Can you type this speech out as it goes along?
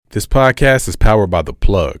This podcast is powered by The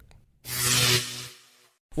Plug.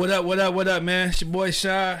 What up, man? It's your boy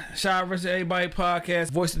Shad. Shad versus Everybody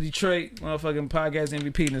podcast. Voice of Detroit. Motherfucking podcast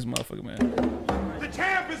MVP in this motherfucker, man. The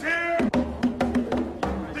champ is here!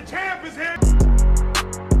 The champ is here!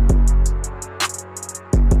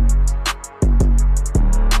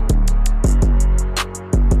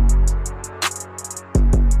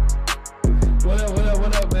 What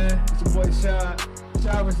up, man? It's your boy Shad.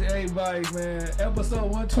 Shad versus Everybody, man. Episode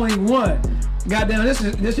 121. Goddamn,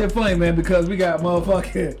 this shit funny, man, because we got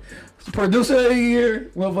motherfucking producer of the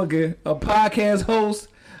year, motherfucking a podcast host,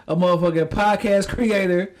 a motherfucking podcast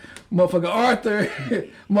creator, motherfucking author,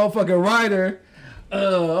 motherfucking writer,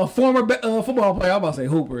 a former football player. I'm about to say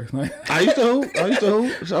hooper. I used to hoop.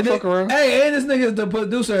 I fuck around. Hey, and this nigga is the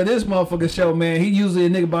producer of this motherfucking show, man. He usually a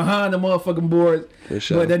nigga behind the motherfucking boards.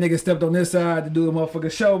 Sure. But that nigga stepped on this side to do the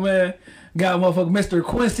motherfucking show, man. Got motherfucking Mr.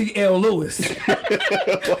 Quincy L. Lewis.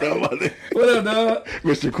 What up, buddy? What up, dog?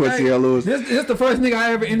 Mr. Quincy L. Lewis. This the first nigga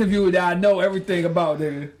I ever interviewed that I know everything about,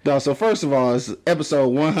 nigga. Dog, so first of all, it's episode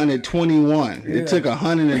 121. Yeah. It took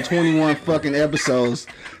 121 fucking episodes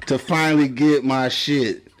to finally get my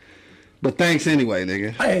shit. But thanks anyway,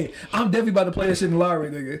 nigga. Hey, I'm definitely about to play that shit in the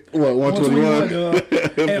lottery, nigga. What, 121?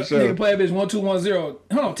 And sure. nigga play that bitch 1210. Hold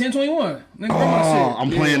on, 1021. Nigga, Oh,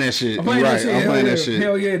 I'm playing that shit. I'm playing You're that shit. I'm playing that shit.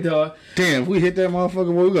 Hell yeah, dog. Damn, if we hit that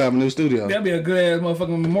motherfucker, boy, we gonna have a new studio. That'd be a good ass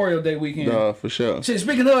motherfucking Memorial Day weekend. Dog, for sure. Shit,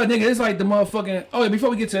 speaking of, nigga, it's like the motherfucking... Oh, yeah,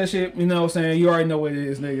 before we get to that shit, you know what I'm saying? You already know what it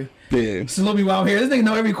is, nigga. Yeah. Salute me while I'm here. This nigga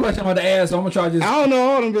know every question I'm about to ask, so I'm gonna try to just... I don't know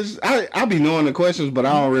all them bitches. I be knowing the questions, but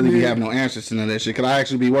I don't really be having no answers to none of that shit, because I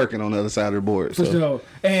actually be working on the other side of the board. For So. sure.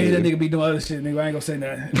 And that nigga be doing other shit, nigga. I ain't gonna say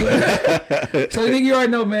nothing. So, nigga, you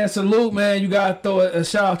already know, man. Salute, man. You gotta throw a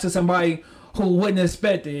shout out to somebody who wouldn't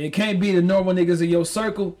expect it. It can't be the normal niggas in your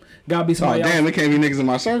circle. Gotta be Oh, somebody damn, else. it can't be niggas in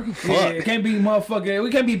my circle? Fuck. Yeah, it can't be motherfucking...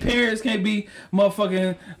 We can't be parents. Can't be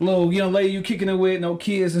motherfucking little young lady you kicking it with. No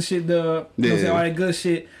kids and shit, dog. You know what I'm saying? All that good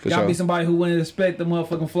shit. Gotta be somebody who wouldn't expect the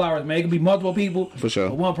motherfucking flowers, man. It could be multiple people. For sure.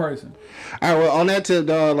 But one person. All right, well, on that tip,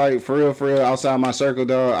 dog, like, for real, outside my circle,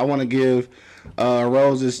 dog, I want to give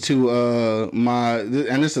roses to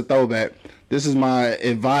and this is a throwback. This is my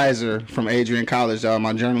advisor from Adrian College, dog,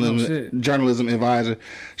 my journalism advisor.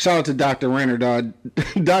 Shout out to Dr. Renner, dog.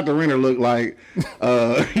 Dr. Renner looked like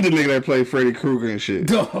the nigga that played Freddy Krueger and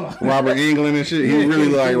shit. Robert Englund and shit. He really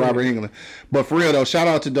looked like Robert Englund. But for real, though, shout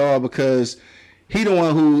out to dog because he the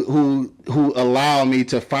one who allowed me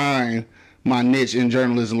to find my niche in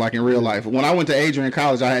journalism, like in real life. When I went to Adrian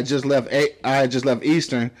College, I had just left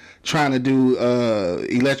Eastern trying to do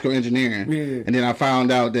electrical engineering, and then I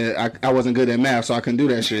found out that I wasn't good at math, so I couldn't do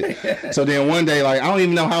that shit. So then one day, like, I don't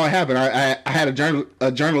even know how it happened. I had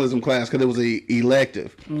a journalism class because it was a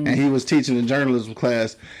elective, and he was teaching the journalism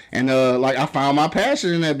class, and like, I found my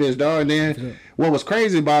passion in that bitch, dog. And then what was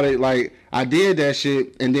crazy about it, like, I did that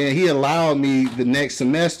shit, and then he allowed me the next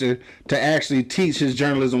semester to actually teach his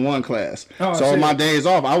Journalism 1 class. Oh, so on my days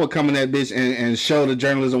off, I would come in that bitch and show the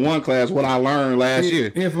Journalism 1 class what I learned last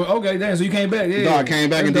year. Yeah, okay, damn, so you came back. Yeah, dog, came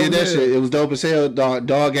back and did that shit. It was dope as hell.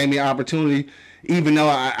 Dog gave me an opportunity, even though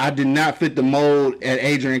I did not fit the mold at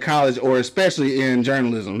Adrian College, or especially in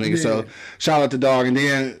journalism, nigga. Yeah. So shout out to dog. And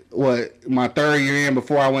then my third year in,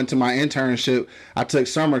 before I went to my internship, I took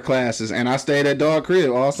summer classes and I stayed at dog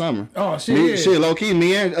crib all summer. Oh shit, low key,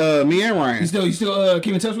 me and Ryan. You still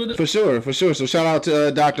keep in touch with it? For sure. So shout out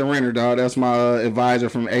to Dr. Renner, dog. That's my advisor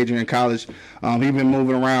from Adrian College. He been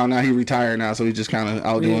moving around now. He retired now, so he just kind of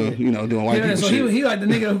out doing white people so shit. So he like the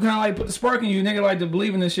nigga who kind of like put the spark in you. Nigga like to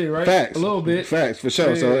believe in this shit, right? Facts. A little bit. Facts, for sure.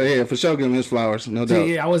 Yeah. So yeah, for sure, give him his flowers, no doubt.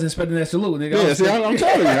 Yeah, I wasn't expecting that salute, nigga. Yeah, see, I'm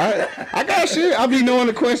telling you, I got shit. I be knowing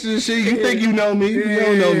the questions and shit. You think you know me? You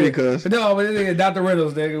don't know me, cuz. No, but nigga, Dr.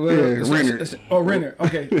 Reynolds, nigga. Renner. Renner.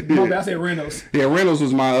 Okay, my bad. I said Reynolds. Yeah, Reynolds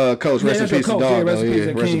was my coach. Rest in peace, dog. Yeah, rest in peace,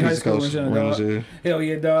 Rest in peace, coach. Reynolds. Hell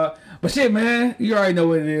yeah, dog. But shit, man, you already know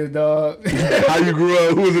what it is, dog. How you grew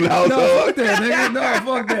up? Who was in the household? No, fuck that, nigga. No,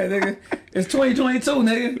 fuck that, nigga. It's 2022,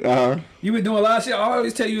 nigga. Uh-huh. You been doing a lot of shit. I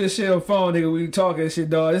always tell you this shit on the phone, nigga. We talking shit,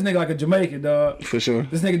 dog. This nigga like a Jamaican, dog. For sure.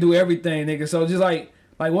 This nigga do everything, nigga. So just like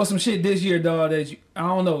what's some shit this year, dog, that I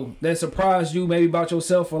don't know, that surprised you maybe about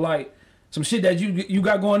yourself, or like some shit that you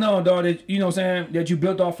got going on, dog, that, you know what I'm saying, that you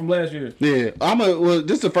built off from last year. Yeah.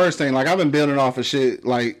 This is the first thing. Like, I've been building off of shit,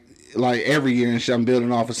 like every year and shit. I'm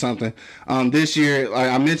building off of something. This year, like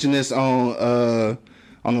I mentioned this on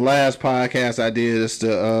the last podcast I did. It's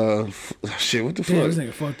the shit. What the fuck? Yeah, this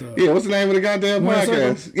nigga fucked up. Yeah, what's the name of the goddamn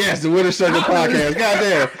podcast? Yes, the Winter Circle podcast.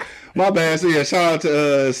 Goddamn. My bad. So yeah, shout out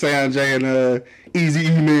to Sam J and Easy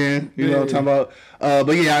E Man. You know what I'm talking about.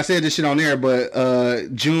 But yeah, I said this shit on there. But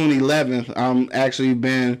June 11th, I'm actually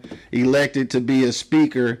been elected to be a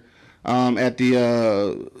speaker at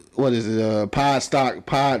the what is it?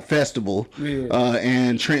 Pod Festival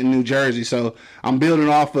in Trenton, New Jersey. So I'm building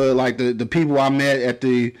off of like the people I met at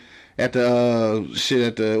the what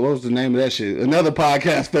was the name of that shit? Another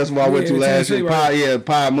podcast festival I went to last year. Right.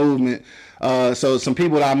 Pod Movement. So some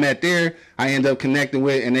people that I met there, I ended up connecting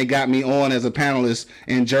with, and they got me on as a panelist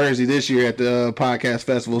in Jersey this year at the podcast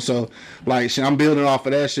festival. So like, I'm building off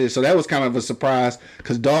of that shit. So that was kind of a surprise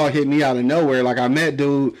because dog hit me out of nowhere. Like I met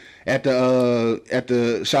dude at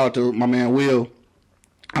the shout out to my man Will.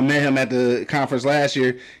 I met him at the conference last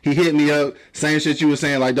year. He hit me up, same shit you were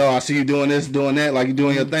saying, like, dog, I see you doing this, doing that, like you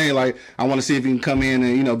doing your thing. Like, I want to see if you can come in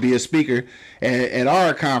and, you know, be a speaker at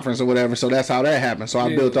our conference or whatever. So that's how that happened. So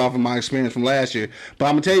I built off of my experience from last year. But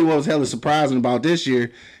I'm gonna tell you what was hella surprising about this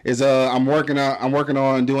year is I'm working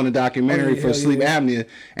on doing a documentary for sleep apnea.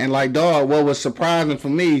 And like, dog, what was surprising for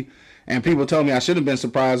me, and people told me I should have been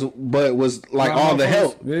surprised, but was like all the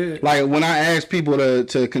help. Yeah. Like when I asked people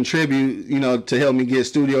to contribute, you know, to help me get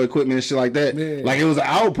studio equipment and shit like that, like it was an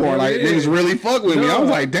outpouring. Like niggas really fuck with me. I was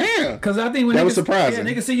like, damn. Because I think when that was surprising.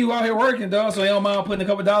 Yeah, niggas see you out here working, dog, so they don't mind putting a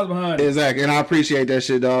couple dollars behind it. Exactly, and I appreciate that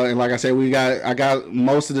shit, dog. And like I said, I got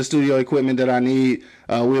most of the studio equipment that I need.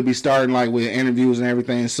 We'll be starting like with interviews and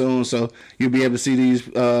everything soon, so you'll be able to see these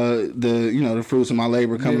the fruits of my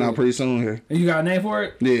labor coming out pretty soon here. And you got a name for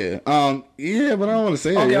it? Yeah. Yeah, but I don't want to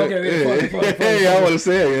say it. Okay. Yeah, I want to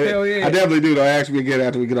say it. Hell yeah. I definitely do though. Ask me again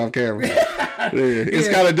after we get off camera. It's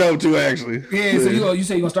kind of dope too, actually. Yeah. So you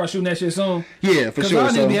say you gonna start shooting that shit soon? Yeah, for sure.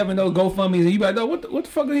 Because I be having those GoFundMe's and you be like, what the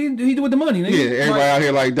fuck did he do with the money? Nigga? Yeah, everybody out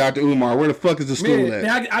here like Dr. Umar. Where the fuck is the school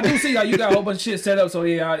at? I do see like you got a whole bunch of shit set up. So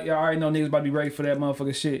yeah, I already know niggas about to be ready for that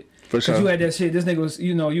motherfucking shit. For sure. Because you had that shit. This nigga was,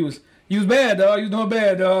 you know, you was bad, dog. You was doing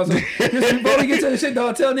bad, dog. So before we get to the shit,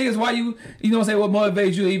 dog, tell niggas why you know what I'm saying, what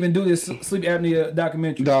motivates you to even do this sleep apnea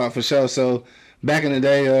documentary. Dog, for sure. So back in the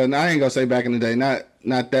day, I ain't gonna say back in the day,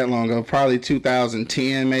 not that long ago, probably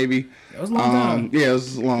 2010 maybe. It was a long time. Yeah, it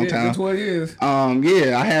was a long time. 12 years.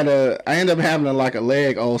 Yeah, I ended up having like a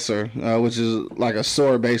leg ulcer, which is like a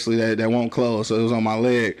sore basically that won't close. So it was on my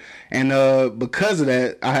leg. And because of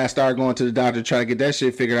that, I had started going to the doctor to try to get that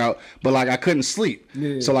shit figured out. But like I couldn't sleep.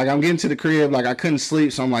 Yeah. So like I'm getting to the crib, like I couldn't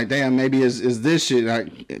sleep. So I'm like, damn, maybe is this shit,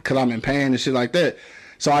 like, cause I'm in pain and shit like that.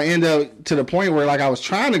 So I end up to the point where like I was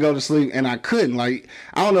trying to go to sleep and I couldn't. Like,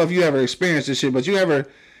 I don't know if you ever experienced this shit, but you ever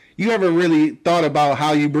really thought about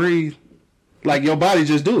how you breathe? Like your body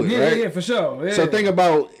just do it, right? Yeah, for sure. Yeah. So think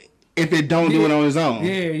about if it don't do it on its own.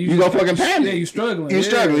 Yeah, you go fucking panic. Yeah, you struggling. You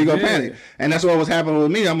struggling. You go panic. And that's what was happening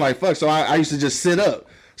with me. I'm like, fuck. So I used to just sit up.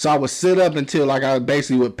 So I would sit up until like I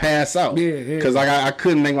basically would pass out. Yeah. Because like I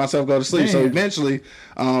couldn't make myself go to sleep. Damn. So eventually,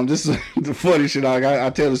 this is the funny shit.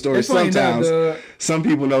 I tell the story it's sometimes. Some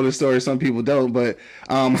people know the story, some people don't. But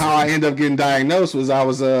how I end up getting diagnosed was I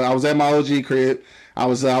was at my OG crib. I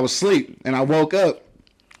was asleep and I woke up.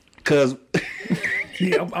 Cause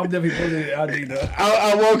yeah, I'm definitely putting it out there.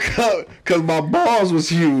 I woke up because my balls was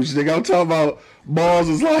huge. Nigga, I'm talking about balls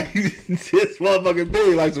was like this motherfucking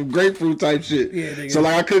big, like some grapefruit type shit. Yeah, nigga. So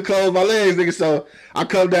like I couldn't close my legs, nigga. So I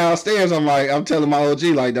come downstairs. I'm telling my OG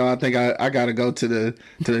like, dog, I think I gotta go to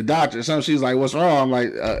the doctor. So she's like, what's wrong? I'm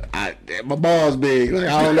like, my balls big. Like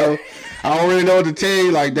I don't know. I don't really know what to tell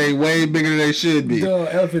you. Like they way bigger than they should be. Duh,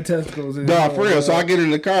 elephant testicles. Dog, for real. So I get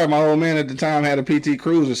in the car. My old man at the time had a PT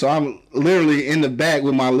Cruiser. So I'm literally in the back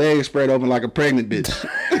with my legs spread open like a pregnant bitch.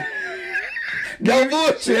 No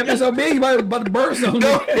bullshit. That so big, you about to burst on me.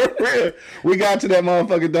 No, for real. We got to that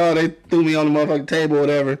motherfucking dog. They threw me on the motherfucking table or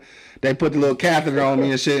whatever. They put the little catheter on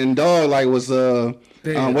me and shit. And dog like was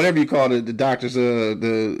whatever you call it, the doctors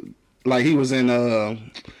like he was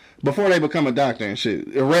in before they become a doctor and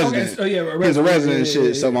shit, a resident. Okay, he was a resident and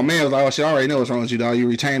shit. So my man was like, "Oh shit, I already know what's wrong with you, dog. You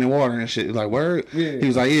retaining water and shit." He was like, "Word?" Yeah. He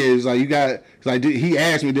was like, "Yeah." He was like, "You got." He's like, he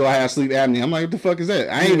asked me, "Do I have sleep apnea?" I'm like, "What the fuck is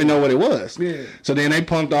that?" I didn't even know what it was. Yeah. So then they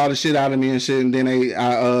pumped all the shit out of me and shit, and then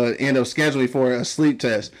I end up scheduling for a sleep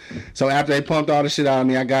test. So after they pumped all the shit out of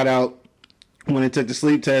me, I got out. When they took the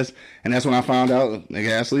sleep test, and that's when I found out they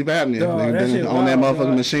got sleep apnea. They've been on that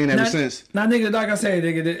motherfucking machine ever since. Now, nigga, like I said,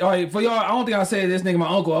 nigga, all right, for y'all, I don't think I said this nigga, my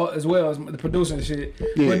uncle, as well as the producer and shit.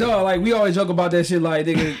 Yeah. But dog, like we always joke about that shit, like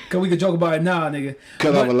nigga, cause we could joke about it now, nigga.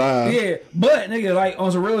 Cause I'm alive. Yeah, but nigga, like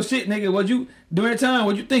on some real shit, nigga, during that time,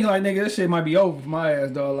 what you think, like nigga, this shit might be over for my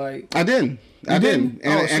ass, dog? Like I didn't. I didn't.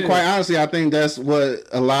 And quite honestly, I think that's what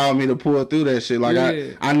allowed me to pull through that shit. Like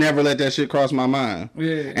I never let that shit cross my mind.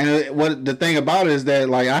 Yeah. And what the thing about it is that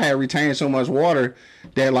like I had retained so much water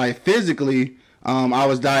that like physically, I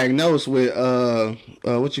was diagnosed with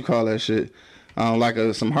what you call that shit? Like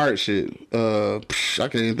some heart shit. I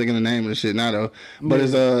can't even think of the name of the shit now though. But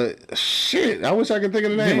it's shit. I wish I could think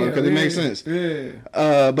of the name of it because it makes sense.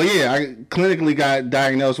 Yeah. But yeah, I clinically got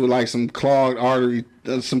diagnosed with like some clogged artery,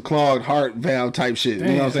 some clogged heart valve type shit. You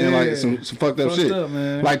know what I'm saying? Like some fucked up shit.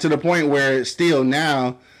 Man. Like to the point where still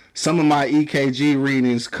now some of my EKG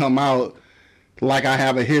readings come out like I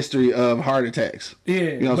have a history of heart attacks. Yeah.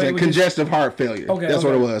 You know what I'm saying? Congestive heart failure. Okay, That's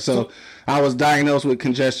what it was. So I was diagnosed with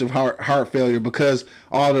congestive heart failure because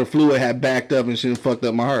all the fluid had backed up and shit fucked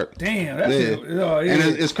up my heart. Damn, that's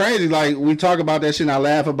And it's crazy. Like we talk about that shit and I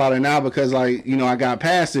laugh about it now because like, you know, I got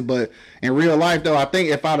past it. But in real life though, I think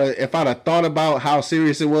if I'd have thought about how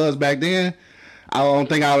serious it was back then, I don't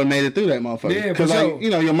think I would have made it through that motherfucker. Yeah, because like, you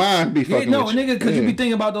know, your mind be fucking with you. Nigga, because you be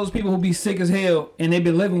thinking about those people who be sick as hell and they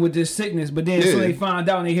been living with this sickness, but then so they find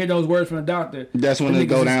out and they hear those words from the doctor. That's when they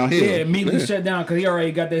go downhill. Yeah, immediately shut down because he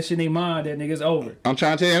already got that shit in their mind that nigga's over. I'm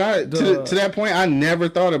trying to tell you, to that point, I never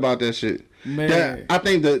thought about that shit. Man. I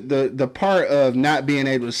think the part of not being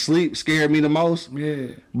able to sleep scared me the most. Yeah.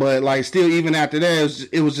 But like still, even after that,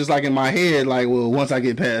 it was just like in my head, like, well, once I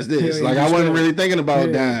get past this, like I wasn't really thinking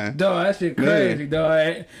about dying. Dog, that shit crazy,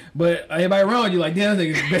 dog. But everybody around you like, damn,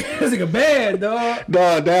 this nigga bad, dog.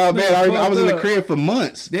 Dog, down bad. I was in the crib for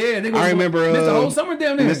months. Yeah, nigga. I remember missed the whole summer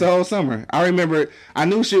down there. Missed the whole summer. I remember I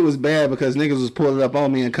knew shit was bad because niggas was pulling up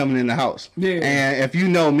on me and coming in the house. Yeah. And if you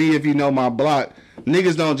know me, if you know my block,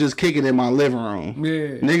 niggas don't just kick it in my living room.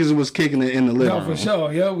 Yeah. Niggas was kicking it in the living room. No, for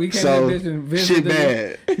sure. Yo, we came so, to visit. Shit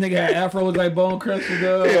bad. Nigga had afros like Bone Crusher,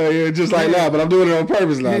 dog. Yeah, just like that. But I'm doing it on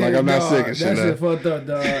purpose now. Like I'm not sick and shit. That shit fucked up,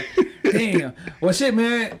 dog. Damn. Well, shit,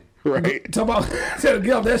 man. Right. Talk about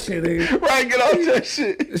get off that shit, nigga. Right, get off that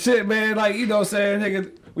shit. Shit, man. Like, you know what I'm saying,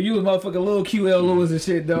 nigga. When you was motherfucking little QL Lewis and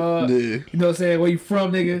shit, dog. Yeah. You know what I'm saying? Where you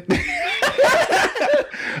from, nigga?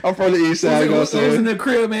 I'm from the east side. What was in the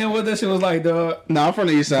crib, man? What that shit was like, dog? No, I'm from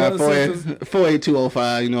the east side.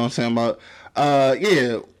 48205. You know what I'm saying about?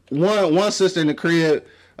 Yeah, one sister in the crib,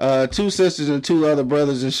 two sisters and two other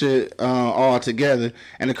brothers and shit, all together.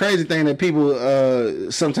 And the crazy thing that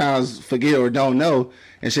people sometimes forget or don't know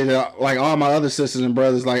and shit, like all my other sisters and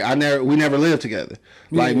brothers, like we never lived together.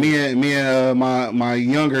 Like me and my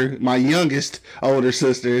youngest older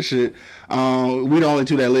sister and shit. We the only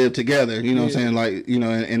two that lived together, you know what I'm saying? Like, you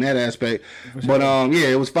know, in that aspect. Sure. But yeah,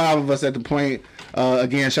 it was 5 of us at the point.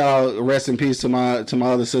 Again, shout out, rest in peace to my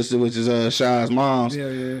other sister, which is Shad's mom's,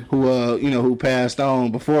 who you know, who passed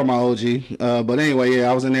on before my OG. But anyway,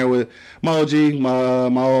 yeah, I was in there with my OG,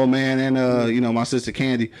 my old man, and you know, my sister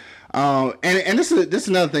Candy. And this is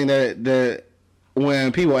another thing that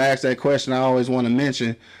when people ask that question, I always want to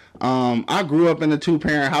mention. I grew up in a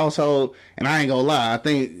 2-parent household, and I ain't gonna lie, I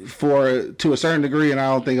think to a certain degree, and I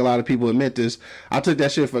don't think a lot of people admit this, I took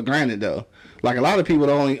that shit for granted though. Like a lot of people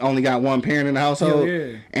only got one parent in the household,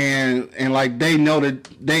 and like they know that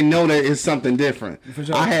it's something different. For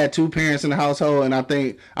sure. I had 2 parents in the household, and I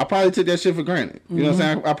think I probably took that shit for granted. You know what I'm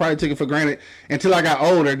saying? I probably took it for granted until I got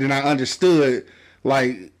older. Then I understood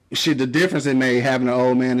like shit, the difference it made having an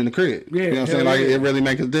old man in the crib. Yeah, you know what I'm saying? Like it really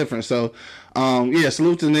makes a difference. So yeah,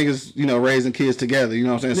 salute to niggas, you know, raising kids together. You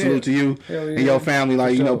know what I'm saying? Salute to you and your family,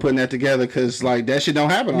 like, you know, putting that together, because like that shit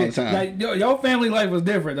don't happen all the time. Like your family life was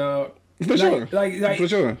different, dog. For sure. Like for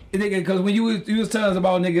sure. Nigga, because when you was telling us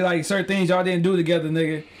about, nigga, like certain things y'all didn't do together,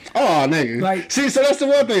 nigga. Oh, nigga. Like, see, so that's the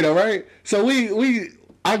one thing though, right? So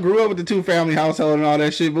I grew up with the 2-family household and all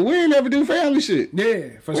that shit, but we didn't ever do family shit.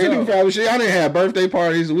 Yeah, for sure. We didn't do family shit. I didn't have birthday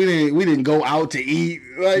parties. We didn't go out to eat.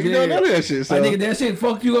 Like, you know, none of that shit. So. Like, nigga, that shit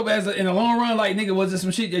fucked you up in the long run. Like, nigga, was it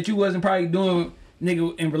some shit that you wasn't probably doing,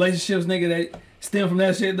 nigga, in relationships, nigga, that stem from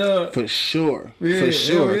that shit, dog? For sure. For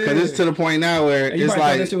sure. Because it's to the point now where and it's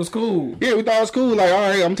like, that shit was cool. Yeah, we thought it was cool. Like, all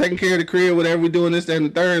right, I'm taking care of the crib, whatever we doing, this, that, and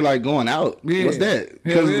the third, like going out. Yeah. What's that?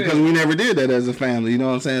 Because we never did that as a family, you know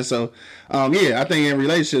what I'm saying? So, yeah, I think in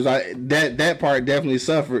relationships, that part definitely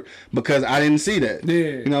suffered because I didn't see that. Yeah.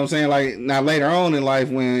 You know what I'm saying? Like, now later on in life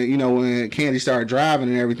when Candy started driving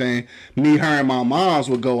and everything, me, her, and my moms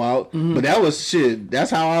would go out. Mm-hmm. But that was shit. That's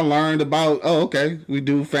how I learned about, okay, we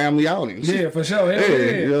do family outings. Yeah, for sure.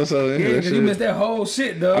 Yeah. You know, so, because you missed that whole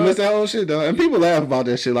shit, dog. I missed that whole shit, dog. And people laugh about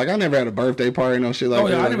that shit. Like, I never had a birthday party, no shit like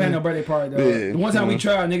that. I never had no birthday party, dog. Yeah. The one time we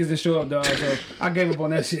tried, niggas didn't show up, dog. So I gave up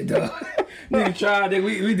on that shit, dog. Nigga tried, nigga.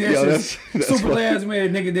 We did shit super funny. Last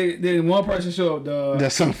minute, nigga. Did one person show up, dog.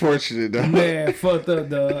 That's unfortunate, dog. Man, fucked up,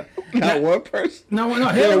 dog. Not one person? No,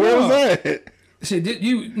 hell yeah, where was that? Shit,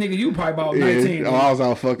 you probably about 19. Oh, I was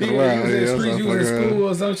all fucking around. You was in the I was streets, all you was in fucking school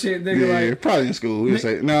around. or some shit, nigga. Yeah, probably in school. We would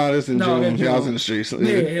say, no, this in June. Yeah, I was in the streets. Yeah,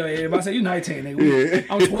 hell yeah. If I say you 19, nigga.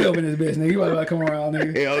 I'm 12 in this bitch, nigga. You about to come around,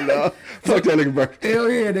 nigga. Hell no. Fuck that nigga, bro. Hell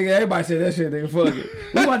yeah, nigga. Everybody said that shit, nigga. Fuck it.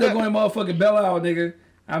 We about to go in motherfucking Belle Isle, nigga.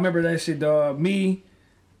 I remember that shit, dog. Me,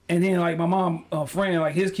 and then like my mom friend,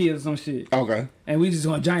 like his kids or some shit. Okay. And we just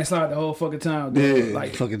gonna giant slide the whole fucking time, dog. Yeah,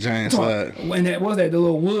 Like fucking giant slide. When that was that the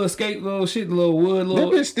little wood skate little shit, the little wood That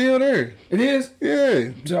little. bitch still there. It is. Yeah.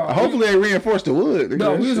 Dog, Hopefully they reinforced the wood.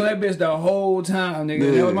 No, we was on that bitch the whole time, nigga.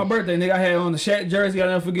 Yeah. That was my birthday, nigga. I had on the Shad jersey. I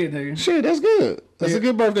never forget, nigga. Shit, that's good. That's Yeah. a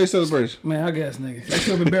good birthday celebration. Man, I guess, nigga. That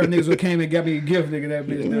should have been better niggas who came and got me a gift, nigga. That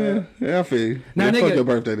bitch, dog. Yeah, I feel you. Now, Yeah, nigga, fuck your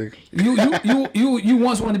birthday, nigga. You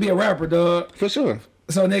once wanted to be a rapper, dog. For sure.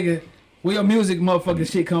 So, nigga, where your music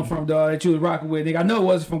motherfucking shit come from, dog, that you was rocking with, nigga? I know it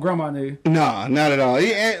wasn't from grandma, nigga. Nah, not at all.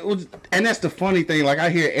 And that's the funny thing. Like, I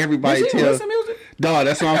hear everybody Did she tell. listen to music? Dog,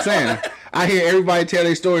 that's what I'm saying. I hear everybody tell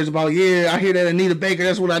their stories about, I hear that Anita Baker,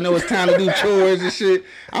 that's what I know it's time to do chores and shit.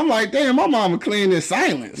 I'm like, damn, my mama cleaned in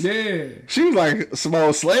silence. Yeah. She was like some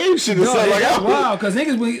old slave shit or Dog, something. Like, that's I- wild, because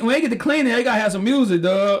niggas, when they get to cleaning, they gotta have some music,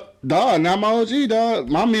 dog. Dog, not my OG, dog.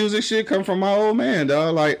 My music shit come from my old man,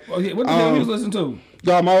 dog. Like, Okay, what the hell you was listening to?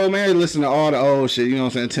 dog, my old man listen to all the old shit, you know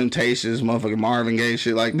what I'm saying? Temptations, motherfucking Marvin Gaye,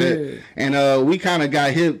 shit like that. Yeah. And we kind of got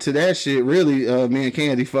hip to that shit, really. Me and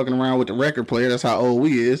Candy fucking around with the record player. That's how old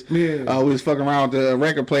we is. Yeah. We was fucking around with the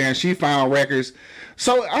record player, and she found records.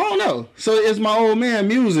 So, I don't know. So, it's my old man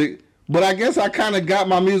music, but I guess I kind of got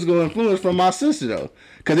my musical influence from my sister, though.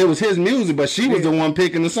 Because it was his music, but she was the one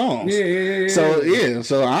picking the songs. Yeah.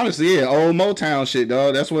 So honestly, old Motown shit,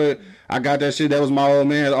 dog. That's what I got that shit. That was my old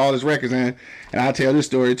man, all his records. And I'll tell this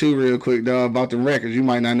story too real quick, dog, about the records. You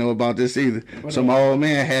might not know about this either. So my old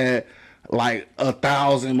man had like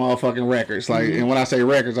 1,000 motherfucking records. Like, and when I say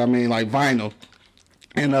records, I mean like vinyl.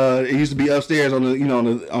 And it used to be upstairs on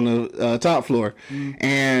the top floor.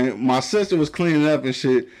 And my sister was cleaning up and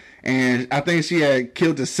shit. And I think she had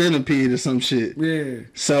killed a centipede or some shit. Yeah.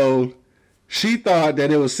 So she thought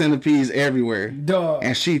that it was centipedes everywhere. Dog.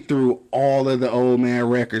 And she threw all of the old man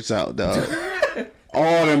records out, dog.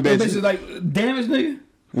 All them Them bitches. bitches like damaged,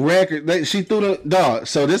 nigga. She threw the dog.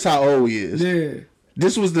 So this how old he is. Yeah.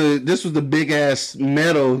 This was the big ass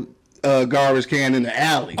metal garbage can in the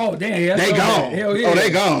alley. Oh damn, yeah. They gone. Hell yeah. Oh, they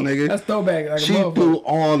gone, nigga. That's throwback. Like She a motherfucker. threw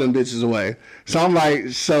all them bitches away. So I'm like,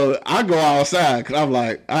 I go outside because I'm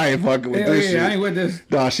like, I ain't fucking with Hell this yeah, shit. I ain't with this.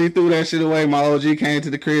 Dog, she threw that shit away. My OG came to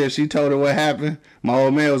the crib. She told her what happened. My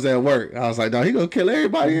old man was at work. I was like, dog, he gonna kill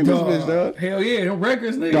everybody in this bitch, dog. Hell yeah, them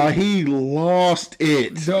records, nigga. Dog, he lost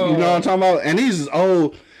it. Dog. You know what I'm talking about? And these is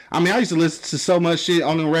old. I mean, I used to listen to so much shit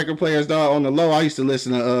on the record players, dog. On the low, I used to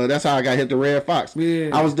listen to. That's how I got hit to Red Fox. Yeah.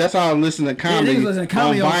 That's how I listened to comedy, niggas listen to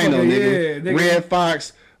comedy on vinyl, fucking- nigga. yeah, nigga. Red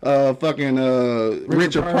Fox, fucking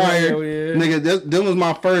Richard Pryor, hell yeah. nigga. Them was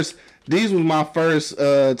my first. These was my first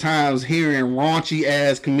times hearing raunchy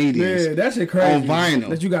ass comedians. Yeah, that shit crazy. On vinyl.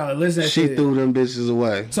 That you gotta listen to that She shit. threw them bitches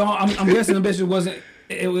away. So I'm guessing the bitches wasn't.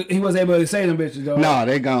 He wasn't able to say them bitches, though. Nah,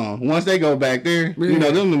 they gone. Once they go back there, Yeah. you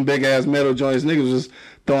know, them big ass metal joints, niggas was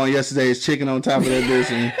throwing yesterday's chicken on top of that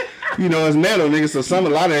bitch, and you know it's metal, niggas. So a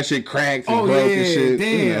lot of that shit cracked and Oh, broke yeah, and shit.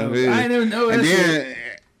 damn. You know, I ain't never know that And shit. then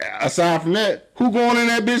aside from that, who going in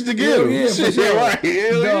that bitch to get Hell him? yeah, for Shit, sure. right?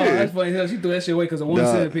 Hell Dog, yeah. that's funny. Hell, she threw that shit away because of one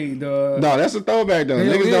Dog. centipede, dog. No, that's a throwback though.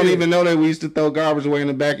 Hell Niggas don't yeah. even know that we used to throw garbage away in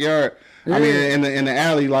the backyard. I mean, in the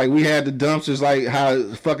alley, like we had the dumpsters, like how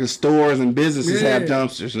fucking stores and businesses have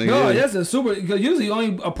dumpsters. Nigga. No, Yeah. that's a super. Because usually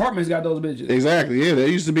only apartments got those bitches. Exactly. Yeah, they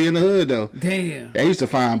used to be in the hood though. Damn. They used to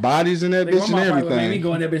find bodies in that Like, bitch and my mom probably made me everything.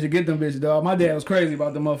 go in that bitch to get them bitches, dog. My dad was crazy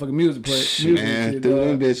about the motherfucking music Man, shit, threw dog.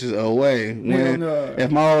 them bitches away. When, no.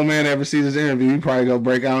 if my old man ever sees this interview, he probably go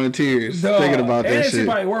break out in tears Dog. thinking about and that shit.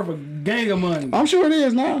 probably worth a gang of money. I'm sure it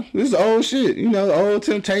is now. This is old shit. You know, old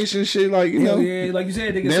Temptation shit. Like, you Hell know, yeah, like you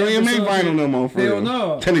said, they don't even make vinyl no more for Hell real.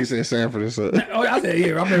 no. That nigga said Sanford or something. Oh, I said,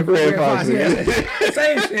 yeah, I'm in Red Red Fox, Fox. Yeah.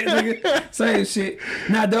 Same shit, nigga. Same shit.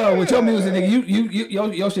 Now, dog, with your music,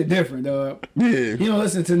 nigga, your shit different, dog. Yeah. You don't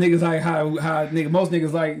listen to niggas like how nigga, most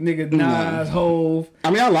niggas like nigga Nas, Hove. I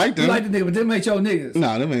mean, I like them. You like the nigga, but them ain't your niggas.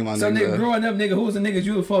 Nah, them ain't my So, nigga, niggas. growing up, nigga, who's the niggas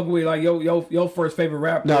you would fuck with? Like, your first favorite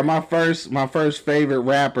rapper? Dog, my first favorite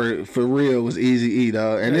rapper for real was Eazy-E,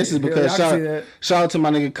 dog. And this is Yeah, because I can see that. shout out to my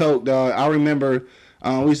nigga Coke, dog. I remember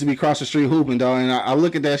we used to be across the street hooping, dog, and I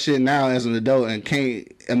look at that shit now as an adult and can't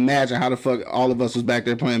imagine how the fuck all of us was back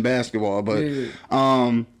there playing basketball. But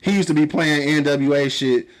he used to be playing NWA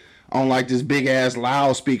shit on like this big ass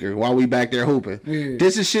loudspeaker while we back there hooping. Yeah.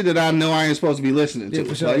 This is shit that I know I ain't supposed to be listening to.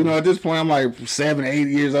 For sure. Like, you know, at this point I'm like 7, 8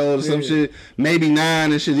 years old or some shit, maybe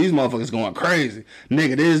 9 and shit. These motherfuckers going crazy.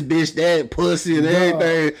 Nigga, this bitch, that pussy and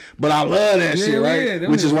everything. But I love that shit, right?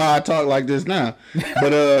 Which is why I talk like this now.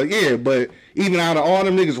 But but even out of all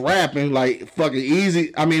them niggas rapping, like fucking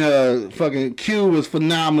Easy, fucking Q was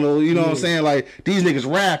phenomenal. You know what I'm saying? Like these niggas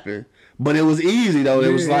rapping. But it was easy though.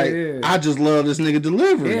 It was like I just love this nigga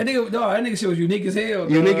delivery. Yeah, that nigga shit was unique as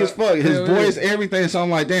hell. Unique as fuck. His voice, everything. So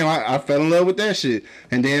I'm like, damn, I fell in love with that shit.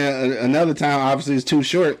 And then another time, obviously it's Too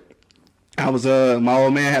Short. I was my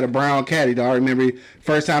old man had a brown caddy. Dog. I remember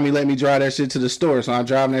first time he let me drive that shit to the store. So I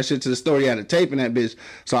driving that shit to the store. He had a tape in that bitch.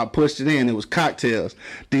 So I pushed it in. It was Cocktails.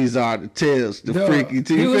 These are the tales, the freaky.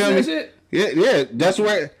 You feel me? Shit? Yeah. That's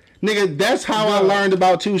where. Nigga, that's how I learned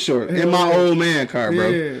about Too Short in my old man car, bro.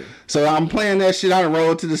 Yeah. So I'm playing that shit. I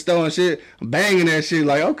rode to the store and shit, banging that shit.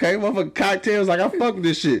 Like, okay, motherfucking Cocktails. Like, I fuck with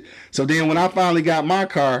this shit. So then when I finally got my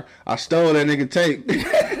car, I stole that nigga tape.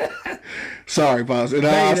 Sorry, boss. And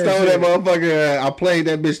I stole that motherfucker. I played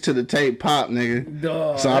that bitch to the tape pop, nigga.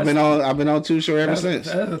 Dog, so I've been on Too Short ever since.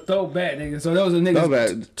 That's a throwback, nigga. So that was a nigga.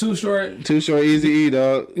 Throwback. Too Short, Easy E,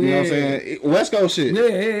 dog. You know what I'm saying? West Coast shit.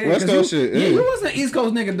 Yeah. West Coast shit. Yeah, you wasn't an East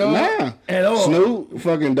Coast nigga, dog. Nah. At all. Snoop,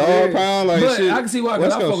 fucking Dog Pound, like but shit. I can see why,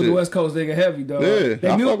 because I fuck with the West Coast nigga heavy, dog.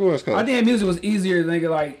 Yeah, I fuck with West Coast. I think music was easier, nigga,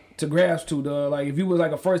 like to grasp to, dog. Like if you was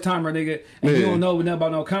like a first timer, nigga, and you don't know nothing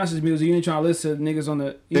about no conscious music, you ain't trying to listen to niggas on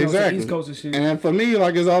the East Coast and shit. And for me,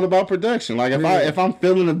 like it's all about production. Like if I'm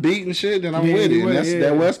feeling the beat and shit, then I'm with it. And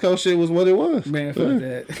that West Coast shit was what it was. Man, fuck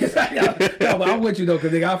that. No, but I'm with you though,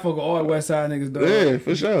 cause nigga, I fuck with all the West Side niggas, dog. Yeah,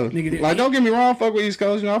 for sure. Nigga, like don't get me wrong, I fuck with East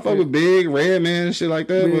Coast. You know, I fuck with Big, Redman and shit like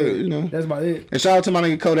that. But you know, that's about it. And shout out to my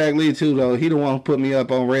nigga Kodak Lee too, though. He the one who put me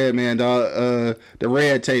up on Redman, dog. The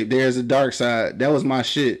Red tape. There's a Dark Side. That was my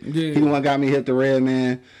shit. Yeah. He the one got me hit the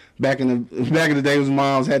Redman. Back in the day, his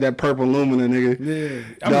moms had that purple Lumina, nigga.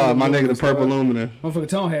 Yeah, dog, my nigga, the purple Lumina. Motherfucker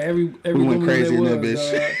Tone had every we went crazy in that bitch.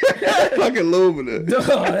 Fucking Lumina. Dog,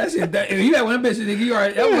 that shit. If you had one of them bitches, nigga, you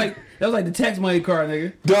already. That was like the tax money car,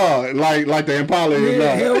 nigga. Dog, like the Impala.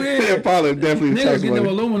 Yeah, hell yeah. The Impala definitely niggas tax get money.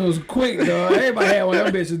 them aluminums quick, dog. Everybody had one of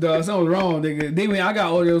them bitches, dog. Something was wrong, nigga. Then when I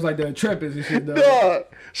got older, it was like the Intrepids and shit, dog.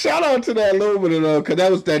 Shout out to that Lumina though, cause that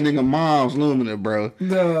was that nigga mom's Lumina, bro.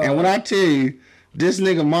 Dog. And when I tell you, this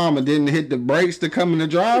nigga mama didn't hit the brakes to come in the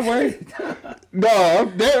driveway.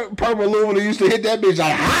 Dog, that purple Lumina used to hit that bitch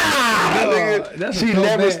like, nigga. She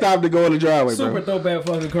never stopped to go in the driveway, bro. Super throwback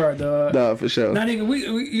fucking car, dog. Dog, for sure. Now,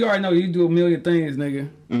 nigga, you already know you do a million things, nigga.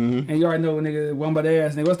 Mm-hmm. And you already know, nigga, one by the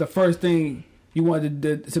ass, nigga. What's the first thing you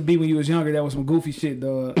wanted to be when you was younger? That was some goofy shit,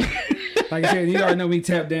 dog. Like I said, you already know me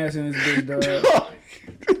tap dancing this bitch, dog.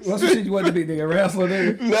 What's the shit you wanted to be, nigga? Wrestler,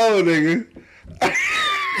 nigga? No, nigga.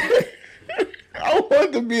 I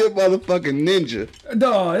wanted to be a motherfucking ninja.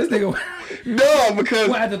 Dog, this nigga. No, because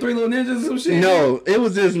what, after Three Little Ninjas or some shit? No, it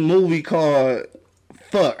was this movie called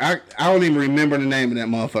I don't even remember the name of that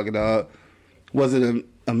motherfucker, dog. Was it an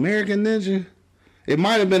American Ninja? It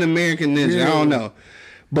might have been American Ninja. Yeah. I don't know.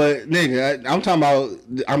 But nigga, I'm talking about.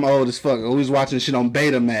 I'm old as fuck. I was watching shit on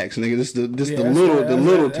Betamax, nigga. This the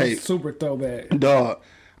little tape. Super throwback, dog.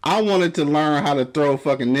 I wanted to learn how to throw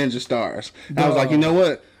fucking ninja stars. I was like, you know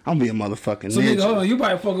what? I'm gonna be a motherfucking ninja. So nigga, hold on, you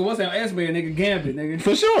probably fucking what's that S-Man, nigga, Gambit, nigga.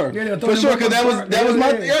 For sure. Yeah, for sure, because that was my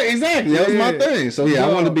exactly. That was my thing. So yeah,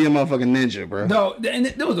 I wanted to be a motherfucking ninja, bro. No, and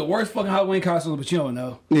that was the worst fucking Halloween costume, but you don't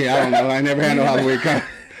know. Yeah, I don't know. I never had no Halloween costume.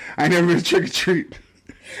 I never been trick or treat.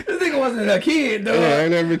 This nigga wasn't a kid, though. Yeah, I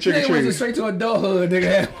never been trick or treat. Went straight to adulthood. Nigga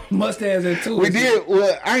had mustache and too. We did. We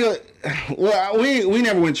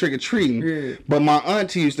never went trick or treating. Yeah. But my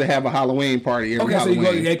auntie used to have a Halloween party every Halloween.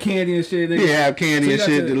 So you got candy and shit. Nigga. Yeah, have candy and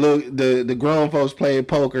shit. The grown folks played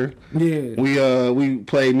poker. Yeah. We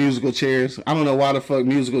played musical chairs. I don't know why the fuck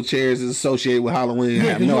musical chairs is associated with Halloween. I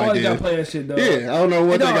have no idea. Gotta play that shit, dog. Yeah, I don't know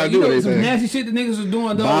what they gotta do with it. Some nasty shit the niggas was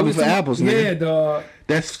doing, dog. Bobbing for apples, nigga. Yeah, dog.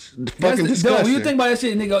 That's fucking disgusting. Dog, when you think about that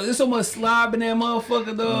shit, nigga, there's so much slob in that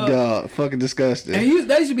motherfucker, dog. Dog, fucking disgusting. And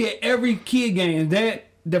that used to be at every kid game.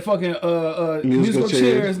 The fucking musical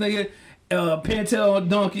chairs, nigga. Pentel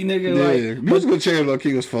donkey, nigga. Yeah, like musical chairs low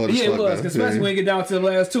key was fun. Yeah, it was, especially when you get down to the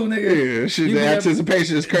last two, nigga. Yeah, shit. The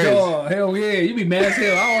anticipation is crazy. Oh, hell yeah, you be mad as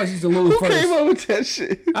hell. I always used to lose first. Who came up with that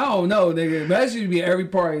shit? I don't know, nigga. But that used to be at every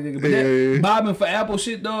party, nigga. But that bobbing for apple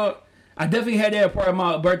shit, dog. I definitely had that part of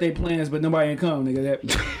my birthday plans, but nobody ain't come, nigga. That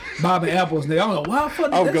bobbing apples, nigga. I don't know why the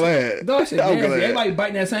fuck. I'm glad. Dog shit, I'm glad. Everybody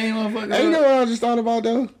biting that same motherfucker. Hey, you know what I just thought about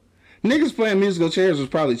though? Niggas playing musical chairs was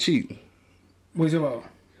probably cheap. What you about?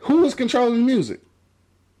 Who was controlling the music?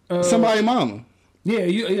 Somebody mama. Yeah,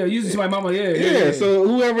 usually my mama. Yeah, so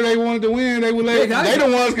whoever they wanted to win, they would let. They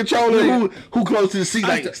the ones controlling who close to the seat.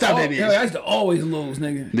 Like, stop that bitch. I used to always lose,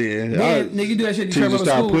 nigga. Yeah, nigga, you do that shit. You just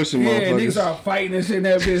start pushing motherfuckers. Niggas start fighting and shit. And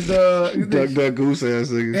that bitch, duck goose ass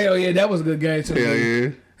niggas. Hell yeah, that was a good game too. Hell yeah.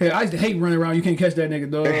 Hell, I used to hate running around. You can't catch that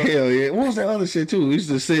nigga, dog. Hell yeah. What was that other shit too? We used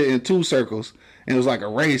to sit in 2 circles, and it was like a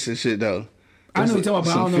race and shit though. I know you talking about,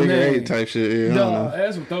 but I don't know figure that. 8 type shit. Yeah, dog,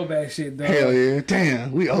 that's some throwback shit, dog. Hell yeah.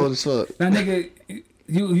 Damn, we old as fuck. Now, nigga.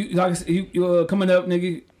 You coming up,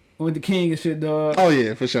 nigga, with the king and shit, dog. Oh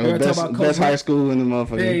yeah, for sure. Best high school in the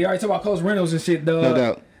motherfucker. Yeah, you already talk about Coach Reynolds and shit, dog. No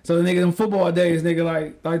doubt. So the nigga, them football days, nigga,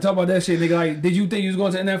 like talk about that shit, nigga. Like, did you think you was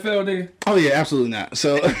going to NFL, nigga? Oh yeah, absolutely not.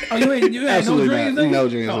 So you ain't absolutely no dreams, not. nigga? No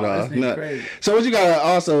dreams at all. No. So what you gotta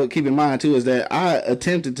also keep in mind too is that I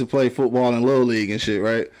attempted to play football in Little League and shit,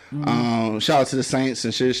 right? Mm-hmm. Shout out to the Saints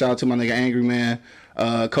and shit. Shout out to my nigga Angry Man,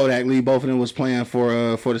 Kodak Lee. Both of them was playing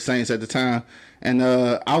for the Saints at the time, and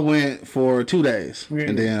I went for 2 days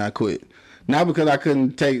and then I quit. Not because I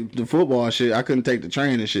couldn't take the football shit. I couldn't take the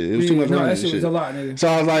training shit. It was too much running that shit shit. Was a lot, nigga. So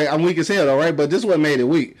I was like, I'm weak as hell though, right? But this is what made it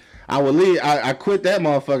weak. I would leave. I quit that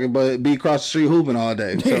motherfucker, but be across the street hooping all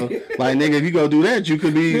day. So like, nigga, if you go do that, you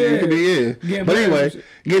could be But anyway,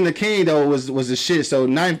 getting the king though was the shit. So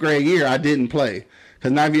 9th grade year, I didn't play.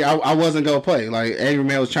 Cause 9th year, I wasn't gonna play. Like, Angry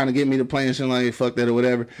Man was trying to get me to play and shit, like, fuck that or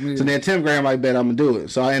whatever. Yeah. So then 10th grade, I'm like, bet I'm gonna do it.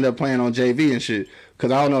 So I ended up playing on JV and shit.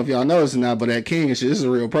 Cause I don't know if y'all noticed or not, but that king and shit, this is a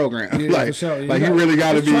real program. Yeah, like, for sure. Like you really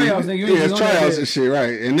gotta be. Tryouts, nigga. It's tryouts and shit,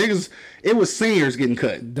 right? And niggas, it was seniors getting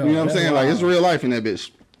cut. Duh, you know what I'm saying? Wild. Like, it's real life in that bitch.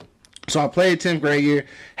 So I played 10th grade year,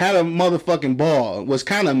 had a motherfucking ball, was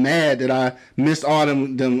kind of mad that I missed all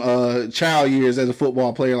them child years as a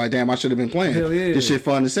football player. Like, damn, I should have been playing. Hell yeah. This shit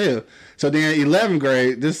fun as hell. So then 11th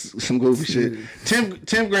grade, this is some goofy shit.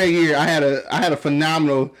 10th grade year, I had a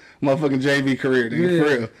phenomenal motherfucking JV career, nigga,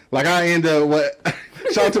 for real. Like, I ended up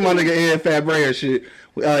shout out to my nigga Ed Fabre and shit.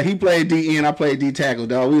 He played D and I played D tackle,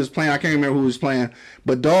 dog. We was playing. I can't remember who was playing,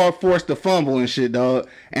 but dog forced the fumble and shit, dog.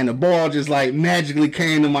 And the ball just like magically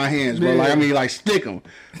came to my hands, bro. Like, I mean, like, stick 'em,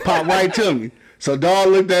 pop right to me. So dog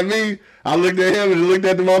looked at me. I looked at him and he looked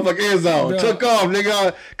at the motherfucking end zone. Took off,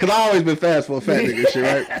 nigga. Cause I always been fast for a fat nigga, shit,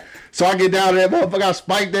 right? So I get down to that motherfucker, I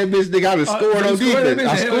spiked that bitch, nigga, I done scored on defense.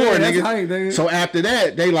 I scored, nigga. Hype, so after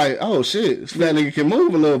that, they like, oh shit, this fat nigga can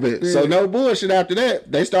move a little bit. Yeah. So no bullshit after that,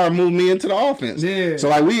 they started moving me into the offense. Yeah. So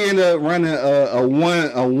like we ended up running a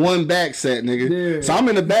one back set, nigga. Yeah. So I'm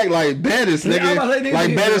in the back like Bettis, nigga.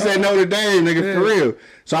 Like Bettis at Notre Dame, nigga, for real.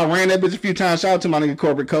 So I ran that bitch a few times. Shout out to my nigga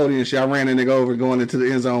Corporate Cody and shit. I ran that nigga over going into the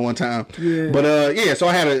end zone one time. Yeah. But yeah, so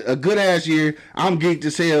I had a good ass year. I'm geeked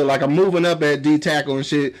as hell. Like, I'm moving up at D tackle and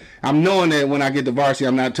shit. I'm knowing that when I get to varsity,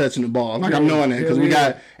 I'm not touching the ball. Like, I'm knowing that because we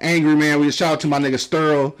got Angry Man. We shout out to my nigga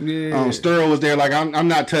Sturl. Sturl was there. Like, I'm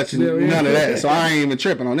not touching none of that. So I ain't even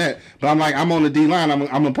tripping on that. But I'm like, I'm on the D line. I'm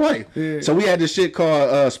gonna play. Yeah. So we had this shit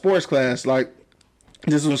called sports class. Like,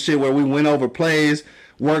 this was shit where we went over plays,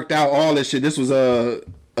 worked out all this shit. This was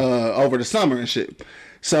over the summer and shit.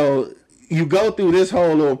 So you go through this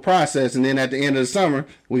whole little process, and then at the end of the summer,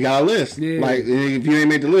 we got a list. Yeah. Like, if you ain't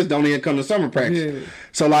make the list, don't even come to summer practice. Yeah.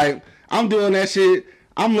 So like, I'm doing that shit.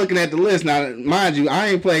 I'm looking at the list now. Mind you, I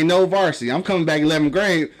ain't played no varsity. I'm coming back 11th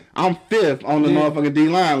grade. I'm 5th on the motherfucking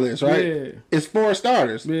D-line list, right? Yeah. It's 4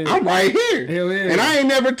 starters. Yeah. I'm right here. Hell yeah. And I ain't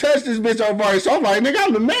never touched this bitch on varsity. So I'm like, nigga,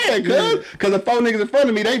 I'm the man, cuz. Because the 4 niggas in front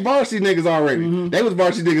of me, they varsity niggas already. Mm-hmm. They was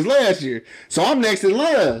varsity niggas last year. So I'm next in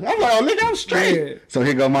line. I'm like, oh, nigga, I'm straight. Yeah. So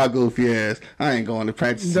here go my goofy ass. I ain't going to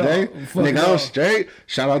practice today. Nigga, I'm straight.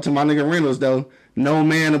 Shout out to my nigga Reynolds, though. No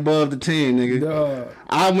man above the team, nigga. Duh.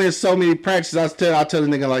 I went so many practices. I tell the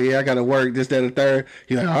nigga, like, yeah, I gotta work this, that, and third.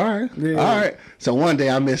 He like, all right. So one day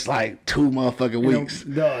I missed like 2 motherfucking weeks.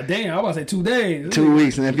 Damn, I was about to say 2 days. 2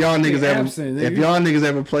 weeks. And if y'all niggas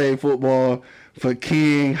ever played football for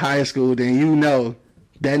King High School, then you know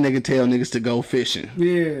that nigga tell niggas to go fishing.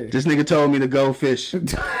 Yeah. This nigga told me to go fish.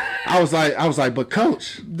 I was like, but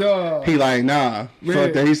coach. Duh. He like, nah,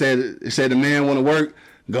 fuck that. He said the man want to work.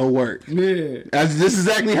 Go work. Yeah. This is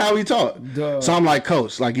exactly how he talked. Duh. So I'm like,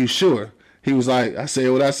 coach, like, you sure? He was like, I said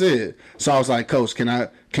what I said. So I was like, coach, can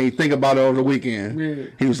you think about it over the weekend? Yeah.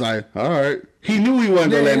 He was like, all right. He knew he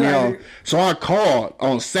wasn't gonna let me on. So I called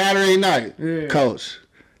on Saturday night, coach.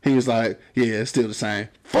 He was like, yeah, it's still the same.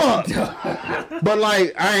 Fuck. But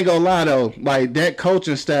like, I ain't gonna lie though, like, that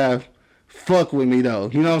coaching staff fuck with me though,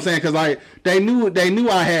 you know what I'm saying? Because like they knew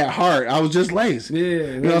I had heart. I was just lazy. Yeah,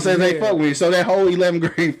 you know what I'm saying? They fuck with me. So that whole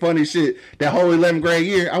 11th grade funny shit, that whole 11th grade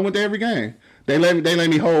year, I went to every game. They let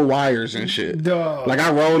me hold wires and shit. Dog. Like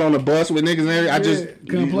I rode on the bus with niggas and everything. I just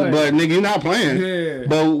couldn't play. But nigga, you not playing. Yeah.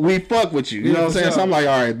 But we fuck with you. You know what I'm saying? sure. So I'm like,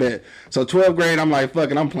 all right, bet. So 12th grade, I'm like,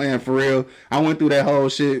 fuck it, I'm playing for real. I went through that whole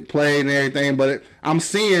shit, played and everything, but I'm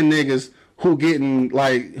seeing niggas who getting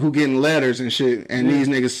letters and shit, and these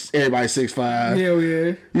niggas, everybody 6'5". Hell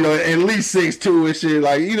yeah. You know, at least 6'2" and shit.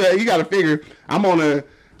 Like, you know, you gotta figure I'm on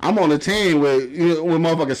a team with with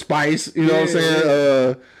motherfucking Spice, you know what I'm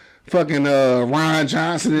saying? Fucking Ron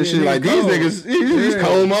Johnson and shit. Like cold. these niggas, these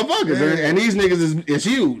cold motherfuckers, and these niggas is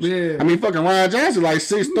huge. Yeah. I mean, fucking Ron Johnson like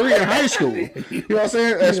 6'3" in high school. You know what I'm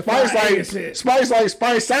saying? And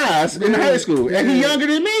Spice size in high school, and he younger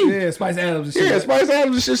than me. Yeah, Spice Adams and shit. Yeah, Spice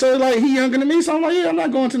Adams and shit. So like he younger than me, so I'm like, yeah, I'm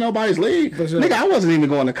not going to nobody's league. Sure. Nigga, I wasn't even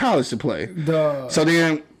going to college to play. Duh. So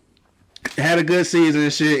then. Had a good season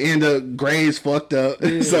and shit. Ended up grades fucked up,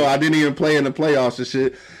 so I didn't even play in the playoffs and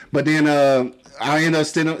shit. But then I ended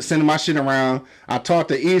up sending my shit around. I talked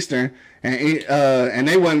to Eastern, and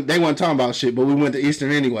they wasn't talking about shit, but we went to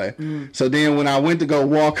Eastern anyway. So then when I went to go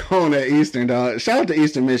walk on at Eastern, dog, shout out to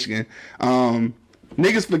Eastern Michigan.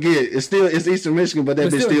 Niggas forget it's Eastern Michigan, but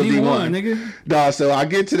that bitch still D1, nigga. Dog, so I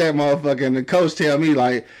get to that motherfucker and the coach tell me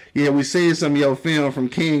like, yeah, we seen some of your film from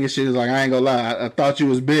King and shit. It's like, I ain't gonna lie, I thought you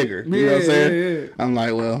was bigger. You know what I'm saying? Yeah. I'm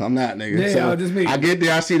like, well, I'm not, nigga. Yeah, so just me. I get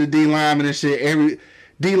there, I see the D lineman and shit. Every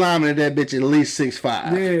D lineman at that bitch at least 6'5".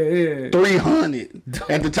 Yeah. 300.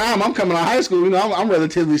 At the time, I'm coming out of high school. You know, I'm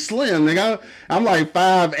relatively slim, nigga. I'm like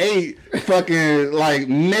 5'8", fucking like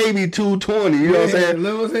maybe 220. You know what I'm saying?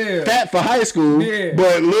 Little as hell. Fat for high school,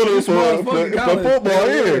 but little for football.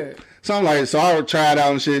 Yeah. So I'm like, so I tried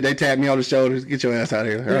out and shit. They tapped me on the shoulders. Get your ass out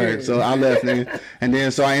of here. All right. So I left, nigga. And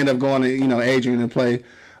then so I ended up going to Adrian and play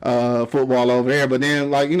football over there, but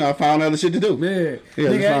then I found other shit to do.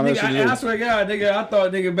 Nigga, I swear to God, nigga, I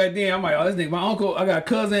thought nigga back then, I'm like, oh, this nigga, my uncle, I got a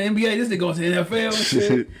cousin in NBA, this nigga going to the NFL and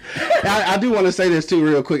shit. I do want to say this too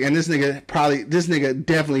real quick, and this nigga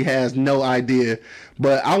definitely has no idea,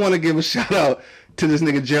 but I want to give a shout out to this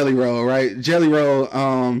nigga Jelly Roll, right? Jelly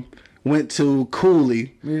Roll went to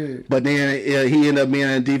Cooley, but then he ended up being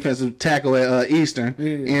a defensive tackle at Eastern.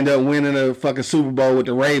 Ended up winning a fucking Super Bowl with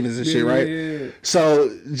the Ravens and shit, right?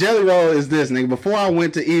 So Jelly Roll is this nigga. Before I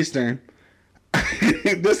went to Eastern,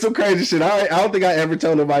 this some crazy shit. I don't think I ever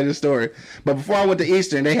told nobody this story. But before I went to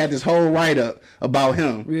Eastern, they had this whole write up about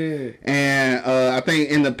him. And I think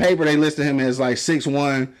in the paper they listed him as like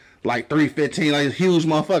 6'1", like 315, like a huge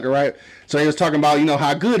motherfucker, right? So they was talking about,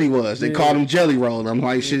 how good he was. They called him Jelly Roll. I'm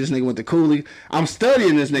like, shit, this nigga went to Cooley. I'm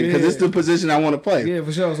studying this nigga because it's the position I want to play. Yeah,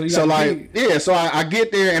 for sure. So I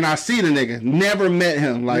get there and I see the nigga. Never met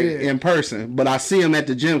him in person, but I see him at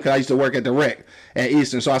the gym because I used to work at the rec at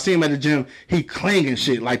Eastern. So I see him at the gym. He clinging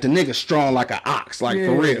shit like the nigga strong like an ox, like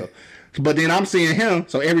for real. But then I'm seeing him,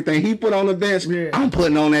 so everything he put on the bench, I'm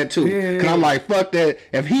putting on that too. Cause I'm like, fuck that.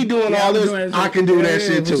 If he doing all this, I can do that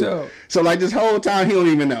shit too. Sure. So like this whole time he don't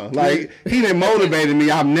even know. Like he done motivated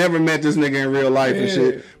me. I've never met this nigga in real life and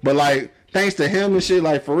shit. But like thanks to him and shit,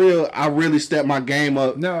 like for real, I really stepped my game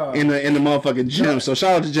up in the motherfucking gym. So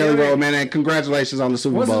shout out to Jelly Roll, man, and congratulations on the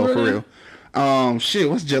Super Bowl for real. Shit,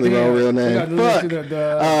 what's Jelly Roll real name? Fuck.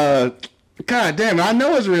 God damn it, I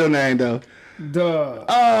know his real name though.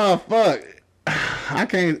 Oh fuck! I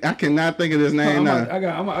cannot think of his name now. I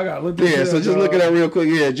got look this so just look it up real quick.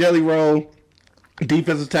 Yeah, Jelly Roll,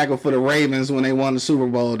 defensive tackle for the Ravens when they won the Super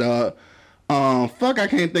Bowl, dog. Fuck, I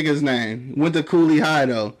can't think of his name. Went to Cooley High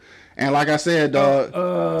though. And like I said, dog,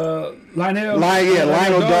 Lionel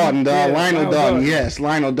Dalton, dog. Lionel Dalton, yes,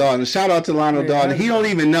 Lionel Dalton. Shout out to Lionel Dalton. He don't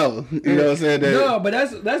even know. You know what I'm saying? No, but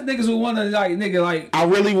that's niggas who want to like. I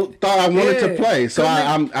really thought I wanted to play, so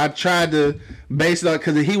I tried to base it up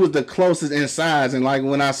because he was the closest in size, and like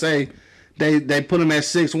when I say they put him at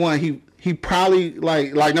 6'1", he probably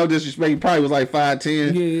like no disrespect, he probably was like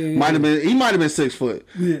 5'10". He might have been 6 foot.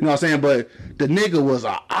 You know what I'm saying? But the nigga was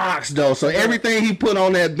an ox though. So everything he put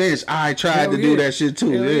on that bench, I tried to do that shit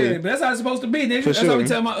too. But that's how it's supposed to be, nigga. For that's how we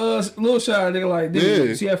tell my little Shad nigga like,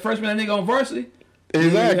 dude, see that freshman nigga on varsity?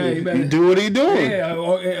 Exactly. He do what he doing.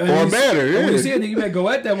 Or better. When you see a nigga, you better go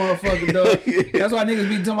at that motherfucker, dog. That's why niggas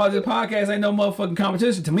be talking about this podcast ain't no motherfucking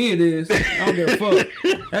competition. To me, it is. I don't give a fuck.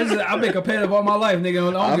 I've been competitive all my life, nigga.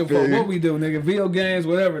 I don't give a fuck what we do, nigga. Video games,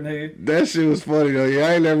 whatever, nigga. That shit was funny, though. Yeah,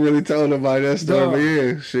 I ain't never really told nobody that story, but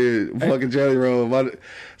yeah, shit. Fucking Jelly Roll.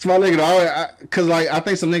 It's my nigga, though. Because, I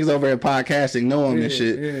think some niggas over at podcasting know him and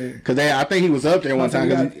shit. Because I think he was up there one time.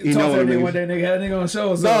 Because he know him. One day, nigga, had a nigga on the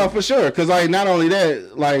show. No, for sure. Because, not only that,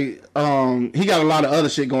 he got a lot of other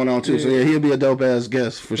shit going on too. So yeah, he'll be a dope ass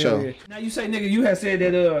guest for sure. Now you say, nigga, you had said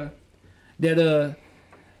that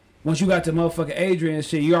once you got to motherfucking Adrian and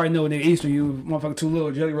shit, you already know nigga Eastern, you motherfucking too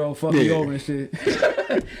little jelly roll fucking you over and shit.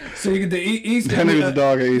 So you get the Eastern. That nigga's a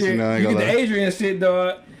dog at Eastern. Yeah, you get the Adrian shit,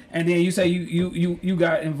 dog, and then you say you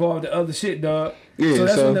got involved in other shit, dog. Yeah, so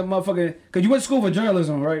that's when that motherfucking, cause you went to school for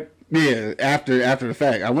journalism, right? Yeah, after the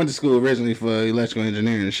fact. I went to school originally for electrical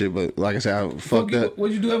engineering and shit, but like I said, I fucked up.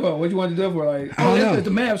 What'd you do that for? What you want to do that for? Like, I don't know. That's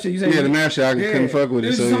the math shit. You said the math shit, I couldn't fuck with it.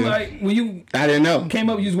 Was so something like when you I didn't know. Came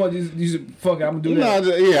up, you just want you fuck it, I'm gonna do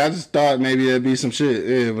that. I just thought maybe there'd be some shit.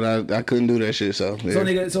 Yeah, but I couldn't do that shit. So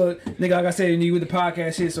yeah. So nigga, like I said, you with the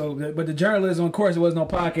podcast shit. So, but the journalism, of course, there was no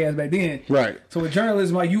podcast back then. Right. So with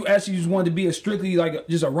journalism, like you actually just wanted to be a strictly like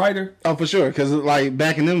just a writer. Oh, for sure. Because like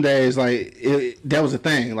back in them days, like that was a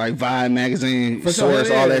thing. Like Vibe magazine,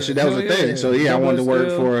 Source, all that shit. That was a thing. So yeah, I wanted to work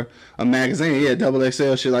for a magazine. Yeah,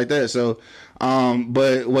 XXL shit like that. So,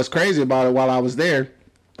 but what's crazy about it, while I was there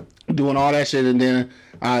doing all that shit, and then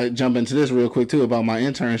I jump into this real quick too about my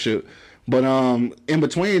internship. But in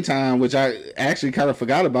between time, which I actually kind of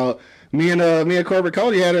forgot about, me and Corbett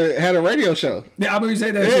Cody had a radio show. Yeah, I remember you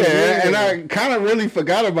say that. Yeah, shit. And I kind of really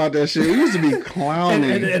forgot about that shit. We used to be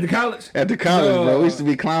clowning at the college. At the college, bro. We used to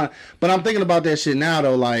be clowning. But I'm thinking about that shit now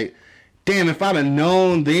though, like. Damn, if I'd have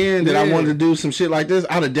known then that I wanted to do some shit like this,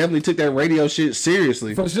 I'd have definitely took that radio shit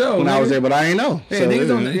seriously. For sure. When I was there, but I ain't know. Yeah, so, niggas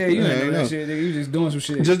don't. Yeah, you ain't know that shit. Nigga, you just doing some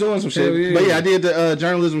shit. Just doing some shit. Yeah. But yeah, I did the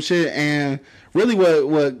journalism shit, and really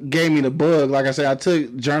what gave me the bug, like I said, I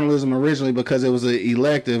took journalism originally because it was an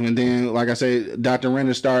elective, and then, like I said, Dr.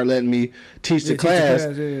 Renner started letting me teach the class.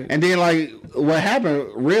 And then, like, what happened,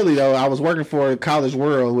 really, though, I was working for College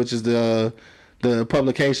World, which is the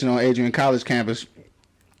publication on Adrian College campus.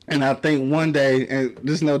 And I think one day, and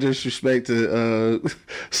this is no disrespect to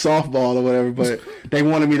softball or whatever, but they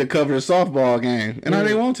wanted me to cover the softball game, and I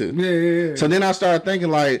didn't want to. Yeah. So then I started thinking,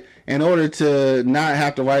 like, in order to not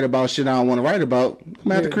have to write about shit I don't want to write about, I'm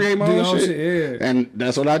gonna have to create my own shit. Yeah. And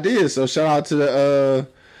that's what I did. So shout out to the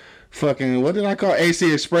fucking, what did I call it?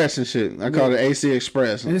 AC Express and shit. I called it AC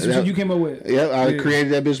Express. And this is what you came up with. Yep, I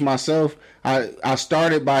created that bitch myself. I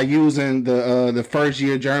started by using the first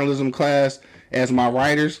year journalism class as my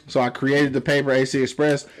writers. So I created the paper AC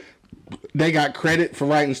Express. They got credit for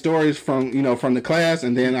writing stories from the class,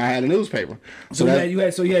 and then I had a newspaper. So you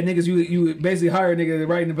had niggas you basically hired niggas to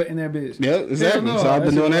write in their biz. Yep, exactly. So I've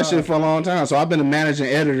been doing that shit for a long time. So I've been a managing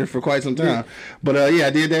editor for quite some time. Yeah. But I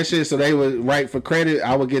did that shit. So they would write for credit.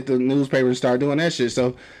 I would get the newspaper and start doing that shit.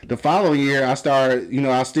 So the following year I started,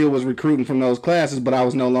 I still was recruiting from those classes, but I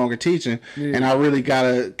was no longer teaching. Yeah. And I really got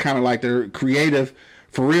a kind of like the creative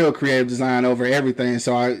design over everything.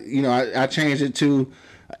 So I changed it to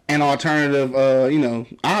an alternative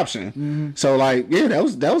option. Mm-hmm. So like that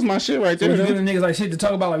was my shit right there. So you giving niggas like shit to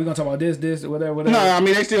talk about, like we gonna talk about this whatever. No, I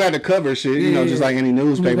mean they still had to cover shit, just like any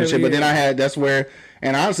newspaper shit. But then I had that's where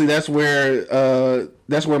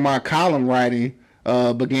my column writing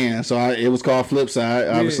began. So it was called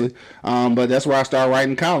Flipside, obviously. But that's where I started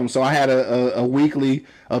writing columns. So I had a weekly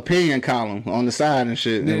opinion column on the side and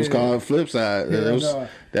shit. And it was called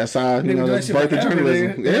Flipside. That's how that's birth of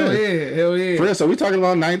journalism. Hell yeah. For real, so we talking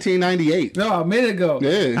about 1998. No, a minute ago.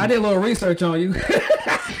 Yeah. I did a little research on you.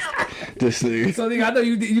 This nigga. So nigga, I know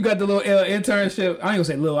you got the little internship. I ain't gonna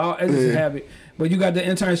say little. It's just a habit. But you got the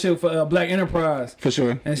internship for Black Enterprise. For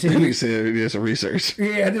sure. And shit. Nigga said he did some research.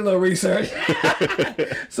 Yeah, I did a little research.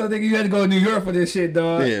 So nigga, you had to go to New York for this shit,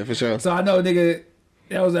 dog. Yeah, for sure. So I know, nigga.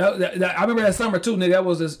 I remember that summer too, nigga. That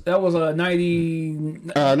was a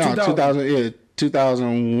 2000. Yeah,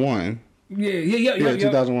 2001. Yeah,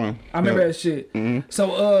 2001. I remember that shit. Mm-hmm.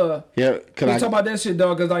 So can I talk about that shit,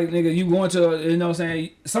 dog? Cause like nigga, you going to what I'm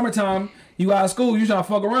saying, summertime. You out of school, you trying to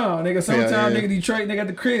fuck around, nigga. Sometimes nigga Detroit, nigga at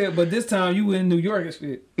the crib, but this time you in New York and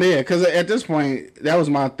shit. Yeah, because at this point, that was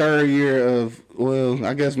my third year of, well,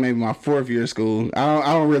 I guess maybe my fourth year of school.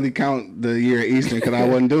 I don't really count the year at Eastern because I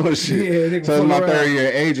wasn't doing shit. Nigga, so it was my third year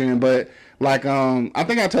at Adrian. But like, I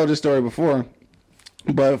think I told this story before.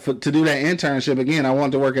 But to do that internship again, I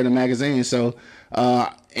wanted to work at a magazine. So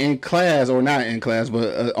in class, or not in class,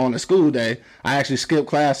 but on a school day, I actually skipped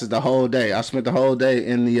classes the whole day. I spent the whole day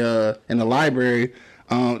in the library.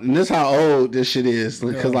 And this is how old this shit is,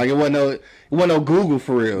 because like it wasn't no Google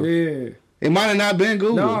for real. Yeah, it might have not been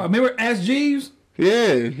Google. No, remember Ask Jeeves?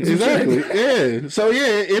 Yeah, exactly. Yeah. So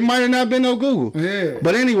it might have not been no Google. Yeah.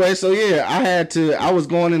 But anyway, so I was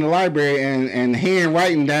going in the library and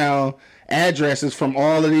handwriting down addresses from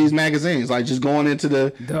all of these magazines, like just going into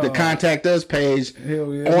the contact us page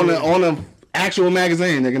on a actual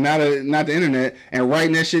magazine, nigga, not the internet, and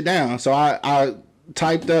writing that shit down. So I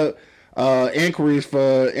typed up inquiries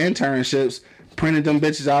for internships, printed them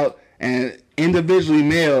bitches out, and individually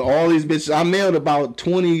mailed all these bitches. I mailed about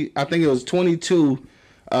 20. I think it was 22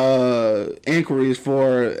 inquiries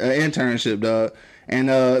for an internship, dog. And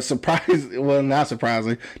well, not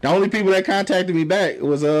surprisingly, the only people that contacted me back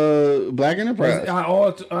was Black Enterprise. The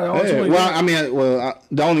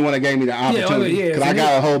only one that gave me the opportunity, because I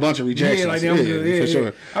got a whole bunch of rejections. For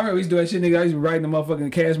sure. I remember we used to do that shit, nigga. I used to be writing the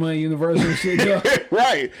motherfucking Cash Money University and shit, yo.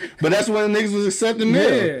 Right, but that's when the niggas was accepting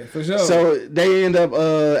mail. Yeah, for sure. So they end up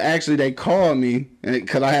actually they called me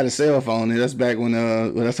because I had a cell phone, and that's back when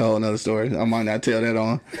well, that's a whole another story. I might not tell that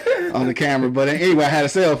on the camera, but anyway, I had a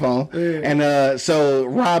cell phone, and so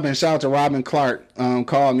Robin, shout out to Robin Clark,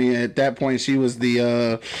 called me. At that point, she was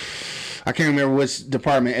the I can't remember which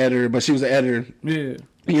department editor, but she was the editor. Yeah.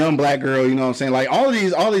 Young black girl, you know what I'm saying? Like all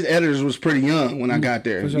these editors was pretty young when I got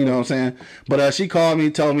there, sure. You know what I'm saying? But she called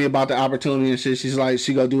me, told me about the opportunity and shit. She's like,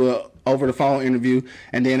 she go do a over the phone interview,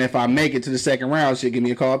 and then if I make it to the second round, she'll give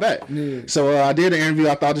me a call back. Yeah. So I did the interview.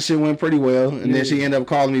 I thought the shit went pretty well, and then she ended up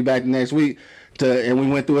calling me back the next week. And we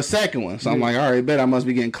went through a second one. So I'm like, all right, bet I must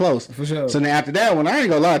be getting close. For sure. So then after that one, I ain't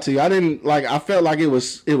gonna lie to you, I felt like it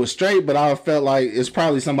was straight, but I felt like it's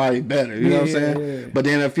probably somebody better. You know what I'm saying? Yeah. But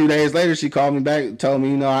then a few days later, she called me back, told me,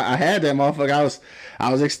 you know, I had that motherfucker.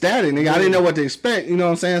 I was ecstatic, nigga. I didn't know what to expect. You know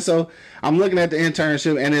what I'm saying? So I'm looking at the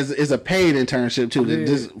internship, and it's a paid internship too.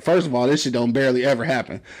 Yeah. First of all, this shit don't barely ever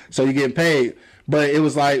happen. So you get paid. But it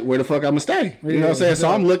was like, where the fuck I'm gonna stay? You know what I'm saying? So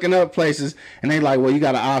I'm looking up places, and they like, well, you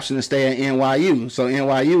got an option to stay at NYU. So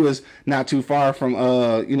NYU is not too far from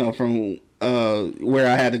where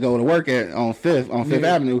I had to go to work at on Fifth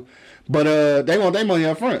Avenue. But they want their money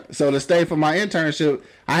up front. So to stay for my internship,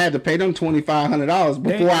 I had to pay them $2,500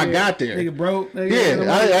 before I got there. Nigga broke. I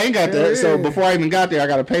ain't got that. So before I even got there, I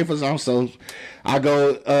got to pay for something. So I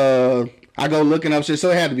go looking up shit. So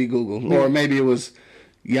it had to be Google, or maybe it was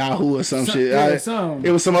Yahoo or some shit.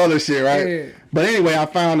 It was some other shit, right? Yeah. But anyway, I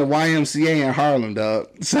found the YMCA in Harlem, dog.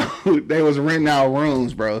 So they was renting out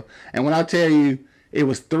rooms, bro. And when I tell you, it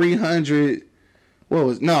was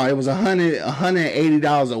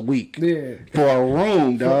 $180 a week for a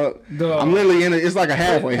room, dog. I'm literally in it. It's like a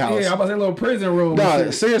halfway house. Yeah, I'm about to say a little prison room.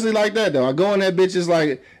 Dog, seriously like that, though. I go in that bitch, it's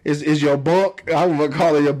like, is your bunk, I would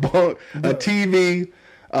call it your bunk, a TV,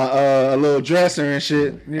 a little dresser and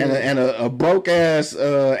shit, and a broke ass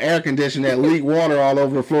air conditioner that leak water all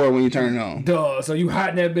over the floor when you turn it on. Duh, so you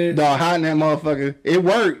hot in that bitch? Dog, hot in that motherfucker. It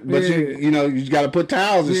worked, but you got to put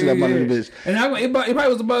towels and shit up under the bitch. And it probably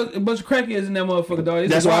was a bunch of crackheads in that motherfucker, dog.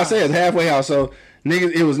 That's why I said it's halfway house. So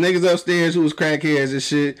it was niggas upstairs who was crackheads and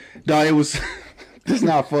shit. Dog, it was. It's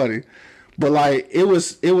not funny, but like it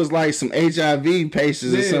was like some HIV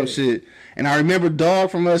patients or some shit. And I remember dog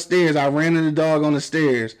from upstairs. I ran into the dog on the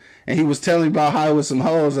stairs, and he was telling me about how it was some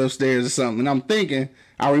hoes upstairs or something. And I'm thinking,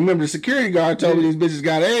 I remember the security guard told me these bitches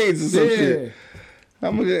got AIDS or some shit. You can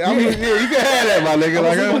have that, my nigga.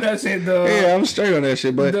 I'm on that shit, dog. Yeah, I'm straight on that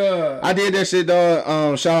shit. But I did that shit,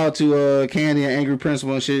 dog. Shout out to Candy and Angry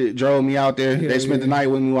Principal and shit. Drove me out there. They spent the night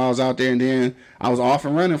with me while I was out there, and then I was off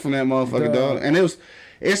and running from that motherfucker, dog. And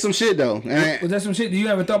it's some shit though. Was that some shit? Do you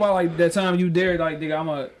ever thought about like that time you dared like,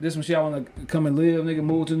 nigga, this some shit I want to come and live, nigga,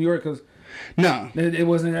 move to New York? Cause no, it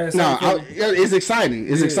wasn't that. No, it's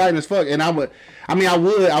exciting. It's exciting as fuck. And I would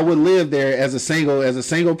live there as a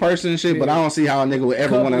single person and shit. Yeah. But I don't see how a nigga would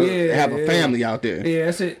ever want to have a family out there. Yeah,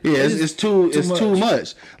 that's it. Yeah, it's too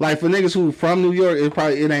much. Like for niggas who from New York,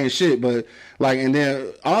 it ain't shit. But like, and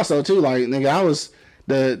then also too, like nigga, I was.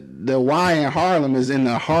 The Y in Harlem is in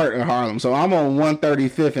the heart of Harlem. So I'm on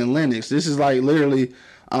 135th and Lenox. This is like literally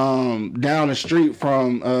down the street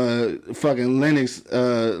from fucking Lenox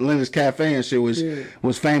Cafe and shit, which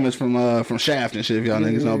was famous from Shaft and shit, if y'all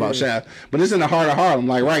niggas know about Shaft. But it's in the heart of Harlem.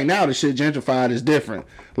 Like right now the shit gentrified is different.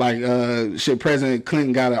 Like President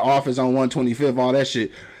Clinton got an office on 125th, all that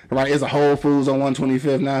shit. Right, it's a Whole Foods on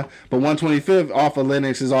 125th now, but 125th off of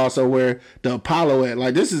Lenox is also where the Apollo at.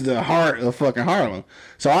 Like this is the heart of fucking Harlem.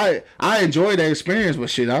 So I enjoyed that experience, but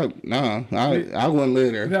shit, I wouldn't live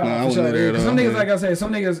there. No, I wouldn't live there. Some niggas, like I said,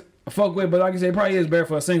 some niggas fuck with, but like I said, it probably is better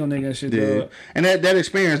for a single nigga and shit. Yeah, and that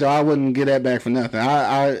experience though, I wouldn't get that back for nothing.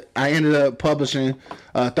 I ended up publishing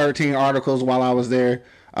 13 articles while I was there.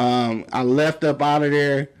 I left up out of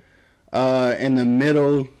there in the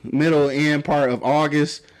middle end part of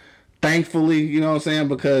August. Thankfully, you know what I'm saying,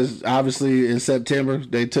 because obviously in September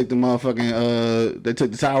they took the motherfucking they took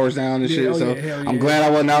the towers down and shit. So I'm glad I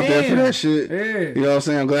wasn't out there for that shit. Yeah. You know what I'm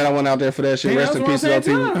saying? I'm glad I wasn't out there for that shit. Rest in peace to those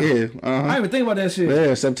people. Yeah. I didn't even think about that shit.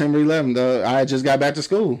 Yeah, September 11th. I just got back to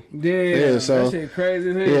school. Yeah. So that shit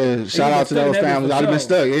crazy. Yeah. Shout out to those families. I'd have been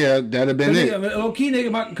stuck. Yeah, that'd have been it. Low key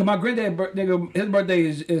nigga, my granddad, nigga, his birthday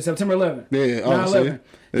is September 11th. Yeah. 9/11.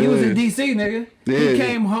 He was in DC, nigga. Yeah. He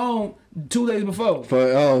came home 2 days before.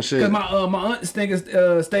 Oh shit. Cause my aunt stayed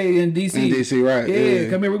in DC. In DC, right? Yeah,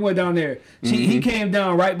 come here. We went down there. He came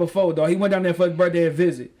down right before, dog. He went down there for his birthday and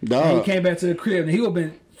visit. Dog. And he came back to the crib, and he would have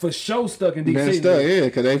been for sure stuck in DC. Been stuck, yeah,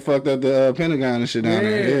 because they fucked up the Pentagon and shit down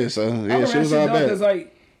there. Yeah, so yeah, she was all bad. Cause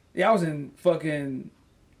like, I was in fucking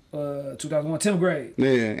 2001, 10th grade. Yeah,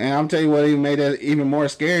 and I'm telling you what even made that even more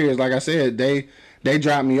scary is, like I said, they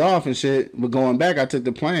dropped me off and shit, but going back, I took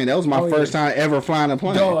the plane. That was my first time ever flying a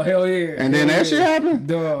plane. Dog, hell yeah. And then that shit happened.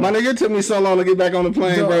 Dog. My nigga, it took me so long to get back on the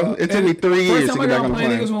plane, bro. It took me 3 years to get back on the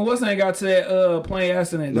plane. Niggas when what's name got to that plane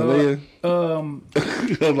accident, dog.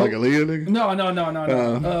 Like a Leah nigga? No.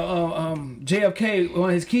 JFK, one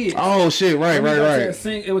of his kids. Oh shit, right.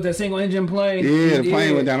 It was that single engine plane. Yeah, the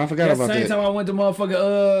plane went down. I forgot about that. Same time I went to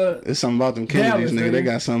motherfucker. It's something about them Kennedys, Dallas, nigga. They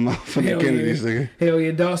got something off from the Kennedys, nigga. Hell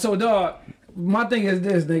yeah, dog. So, dog, my thing is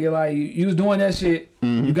this, nigga. Like, you was doing that shit.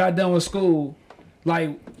 You got done with school.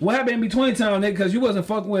 Like, what happened in between time, nigga? Because you wasn't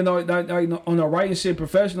fucking with on the writing shit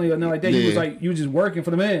professionally or nothing like that. You was like, you just working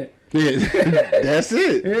for the man. Yeah, that's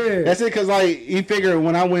it. Yeah, that's it. Cause like you figure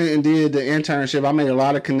when I went and did the internship, I made a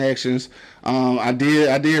lot of connections. I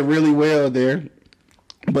did really well there.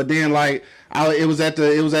 But then like it was at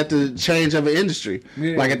the change of an industry.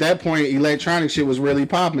 Yeah. Like at that point, electronic shit was really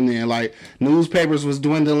popping. Then like newspapers was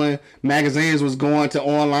dwindling, magazines was going to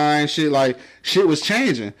online shit. Like shit was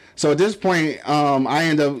changing. So at this point, I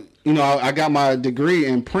ended up. I got my degree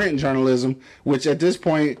in print journalism, which at this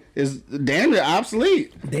point is damn near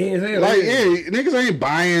obsolete. Like, niggas ain't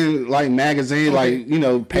buying like magazines, like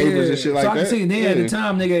papers and shit like that. So I can see then at the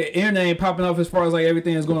time, nigga, internet ain't popping off as far as like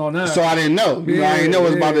everything is going on now. So I didn't know. I didn't know it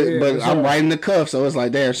was about it, but I'm writing the cuff, so it's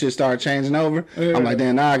like damn, shit started changing over. I'm like,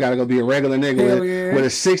 damn, now I gotta go be a regular nigga with a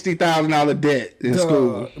 $60,000 debt in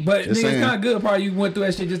school. But nigga, it's kind of good. Probably you went through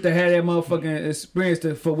that shit just to have that motherfucking experience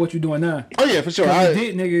for what you doing now. Oh yeah, for sure. You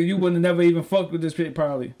did, nigga. You wouldn't have never even fucked with this shit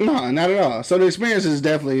probably. No, not at all. So the experience is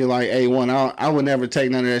definitely like A1. I would never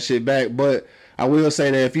take none of that shit back, but I will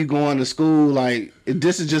say that if you going to school, like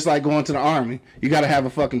this is just like going to the army. You got to have a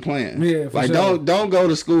fucking plan. Yeah, for like sure. don't go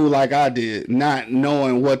to school like I did, not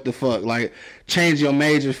knowing what the fuck. Like change your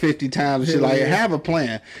major 50 times and shit. Like have a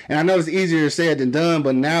plan. And I know it's easier said than done,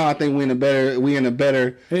 but now I think we in a better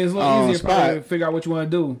it's a little easier spot to figure out what you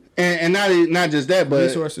want to do. And not just that, but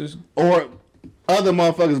resources or other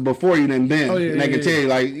motherfuckers before you done been. And they can tell you,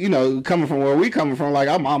 like, coming from where we coming from, like,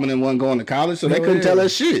 our mama and them wasn't going to college, so they couldn't tell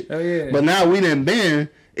us shit. But now we done been,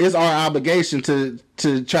 it's our obligation to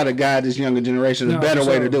try to guide this younger generation a better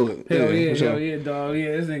way to do it. Hell yeah, dog.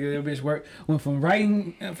 Yeah, this nigga, that bitch went from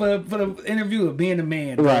writing for the interview to being the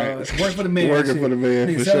man, dog. Right. Work for the man. Working for the man,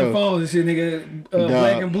 nigga, for selling phones and shit, nigga.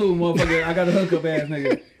 Black and blue, motherfucker. I got a hookup ass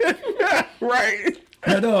nigga. Right.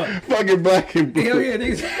 Dog. Fucking black and blue. Hell yeah,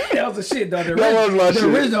 niggas. That was the shit, dog. The shit.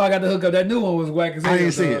 original I got the hook up. That new one was whack as hell. I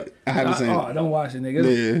didn't see it. I haven't seen it. Oh, don't watch it,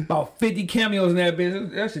 nigga. About 50 cameos in that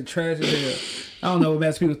bitch. That shit trash as hell. I don't know what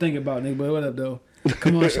most people think about, nigga, but what up, though?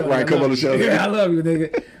 Come on, show. Right, come on the show. Yeah, I love you,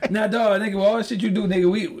 nigga. Now, dog, nigga, with all the shit you do,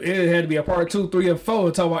 nigga, it had to be a part 2, 3, and 4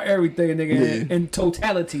 to talk about everything, nigga, in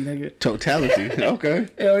totality, nigga. Totality, okay.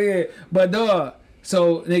 Hell yeah. But, dog,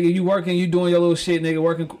 so, nigga, you working, you doing your little shit, nigga,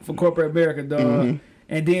 working for corporate America, dog.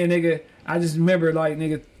 And then, nigga, I just remember, like,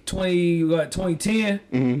 nigga,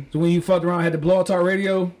 2010, so when you fucked around, had the Blog Talk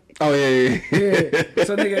Radio. Oh, yeah.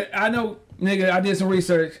 So, nigga, I know, nigga, I did some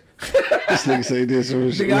research. This nigga say this.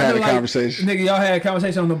 We had a conversation. Nigga, y'all had a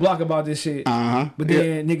conversation on the block about this shit. But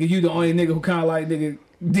then, nigga, you the only nigga who kind of like, nigga,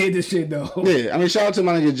 did this shit, though. Yeah, I mean, shout out to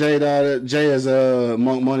my nigga Jay, dog. Jay is a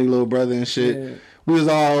Monk Money little brother and shit. Yeah. We was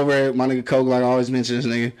all over it. My nigga Coke, like I always mention this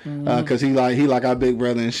nigga, cause he like our big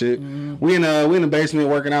brother and shit. We in the basement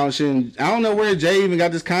working out and shit. And I don't know where Jay even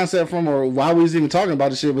got this concept from or why we was even talking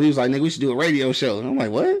about this shit, but he was like, nigga, we should do a radio show. And I'm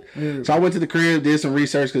like, what? Yeah. So I went to the crib, did some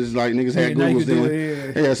research cause like niggas had Googles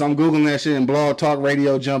then. Yeah, so I'm googling that shit and Blog Talk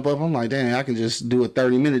Radio jump up. I'm like, damn, I can just do a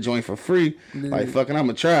 30-minute joint for free. Like fucking,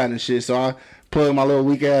 I'ma try it and shit. So I plugged my little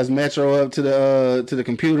weak ass Metro up to the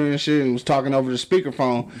computer and shit and was talking over the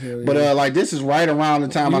speakerphone. But like this is right around the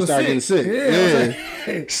time I started getting sick.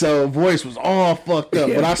 Yeah. So voice was all fucked up.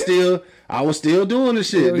 But I was still doing the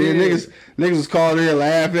shit. Then niggas was calling in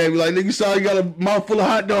laughing at me like, nigga, saw you got a mouthful of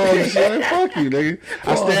hot dogs and shit. Like, fuck you, nigga.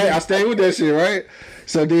 I stayed with that shit, right?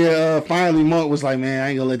 So then finally Monk was like, man, I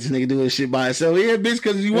ain't gonna let this nigga do this shit by himself. Yeah, bitch,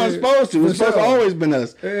 cause you wasn't supposed to. It's supposed to always been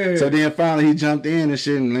us. So then finally he jumped in and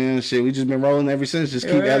shit, and man, shit, we just been rolling ever since. Just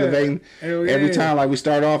keep elevating every time. Like we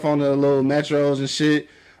start off on the little metros and shit,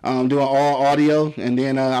 doing all audio, and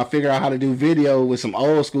then I figure out how to do video with some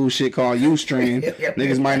old school shit called Ustream.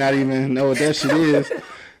 Niggas might not even know what that shit is.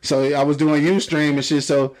 So I was doing Ustream and shit.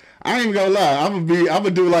 So I ain't even gonna lie. I'm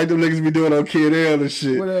gonna do like them niggas be doing on Kid L and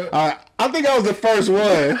shit. I think I was the first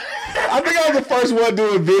one. I think I was the first one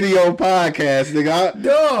doing video podcast, nigga.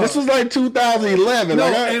 This was like 2011. No,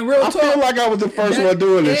 like and real I talk, feel like I was the first one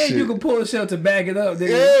doing this shit. And you can pull a shell to back it up, nigga.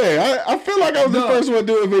 Yeah, I feel like I was the first one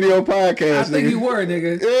doing video podcast. I think nigga. you were,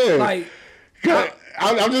 nigga. Yeah. Like,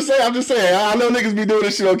 I'm just saying. I know niggas be doing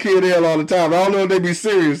this shit on Kid L all the time. I don't know if they be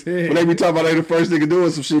serious when they be talking about they the first nigga doing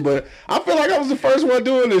some shit, but I feel like I was the first one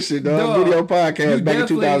doing this shit, dog. Video podcast back in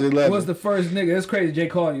 2011. Was the first nigga. That's crazy. Jay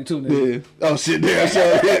calling you too, nigga. Yeah. Oh shit, damn.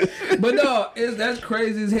 So, but no, that's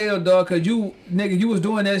crazy as hell, dog. Cause you was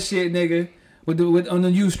doing that shit, nigga. With on the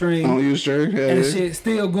Ustream. On Ustream, yeah. And shit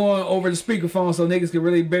still going over the speakerphone so niggas can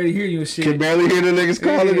really barely hear you and shit. Can barely hear the niggas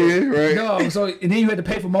calling in, right? No, so and then you had to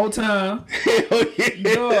pay for more time. Hell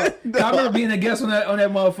yeah. Dog, I remember being a guest on that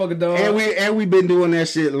motherfucker, dog. And we been doing that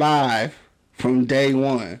shit live from day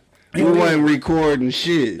one. We wasn't recording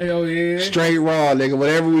shit. Hell yeah. Straight raw, nigga.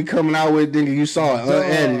 Whatever we coming out with, nigga, you saw it,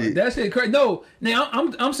 unedited. That shit crazy. No, now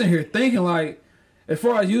I'm sitting here thinking like, as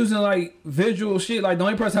far as using like visual shit, like the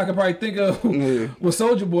only person I could probably think of was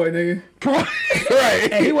Soulja Boy, nigga.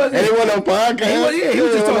 Right. And he wasn't on podcast. He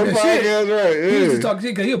was just talking shit. Right. Yeah. He was just talking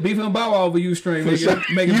shit because he was beefing Bow Wow over Ustream,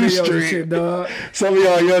 nigga. Making videos and shit, dog. Some of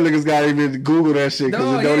y'all young niggas gotta even Google that shit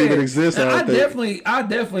because it don't even exist. I definitely,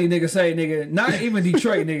 nigga, say, nigga, not even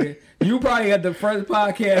Detroit, nigga. You probably got the first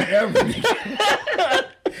podcast ever.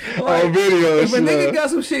 On video. If a nigga got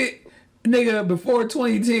some shit, nigga, before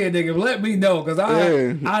 2010, nigga, let me know, cause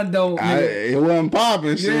I don't. It wasn't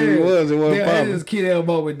popping. Shit, it wasn't popping. It is Kid L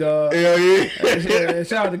moment, dog. Hell yeah.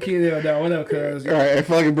 Shout out to Kid L, dog. What up, cuz? All right, and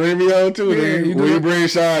fucking bring me on too, nigga. When you bring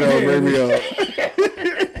Shad on, bring me on.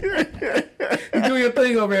 You do your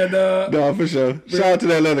thing over there, dog. No, for sure. Shout out to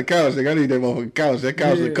that leather couch, nigga. I need that motherfucking couch. That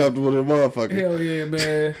couch is comfortable to the motherfucker. Hell yeah,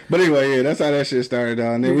 man. But anyway, yeah, that's how that shit started,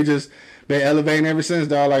 dog. And then we just been elevating ever since,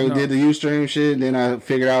 dog. Like we did the Ustream shit, and then I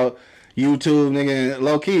figured out YouTube, nigga, and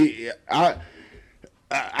low key, I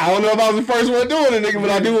don't know if I was the first one doing it, nigga, but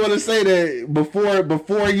I do want to say that before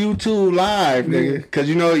YouTube Live, nigga, because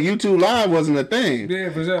you know YouTube Live wasn't a thing. Yeah,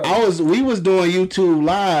 for sure. We was doing YouTube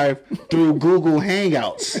Live through Google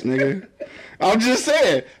Hangouts, nigga. I'm just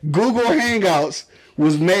saying, Google Hangouts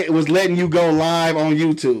was letting you go live on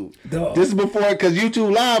YouTube. Duh. This is before, because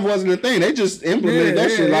YouTube Live wasn't a thing. They just implemented that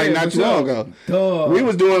shit like not too long ago. Duh. We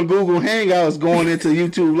was doing Google Hangouts going into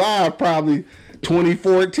YouTube Live probably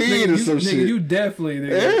 2014 nigga, or some shit. Nigga, you definitely, nigga.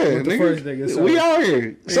 Yeah, nigga. The first nigga. So. We out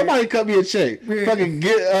here. Somebody cut me a check. Yeah.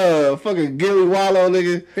 Fucking Gilly Wallow,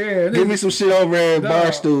 nigga. Yeah, give me some shit over there at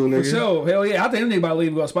Barstool, nigga. For sure. Hell yeah. I think them nigga about to leave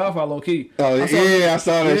and go to Spotify low key. Oh, I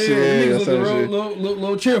saw that shit. Yeah, niggas looking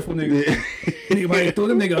little cheerful, nigga. Yeah. Nigga might throw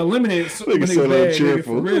them nigga unlimited. Nigga so bad,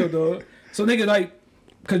 cheerful. Nigga, for real, dog. So nigga, like,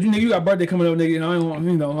 cause you got birthday coming up, nigga. And I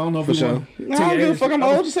don't know if you want. I don't give a fuck. I'm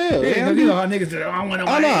old as hell. Yeah, cause you know how niggas say, I want to.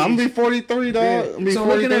 I know. I'm gonna be 43, dog. Yeah. I'm be so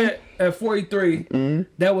 43. looking at 43,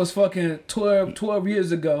 that was fucking 12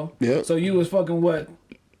 years ago. Yep. So you was fucking what?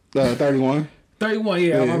 31. 31.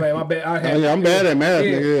 Yeah. My bad. I'm bad at math,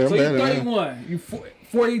 nigga. So you 31. You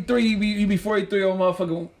 43. You be 43 on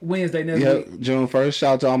motherfucking Wednesday next week. June 1st.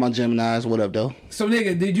 Shout out to all my Geminis. What up, though? So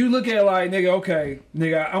nigga, did you look at like nigga? Okay,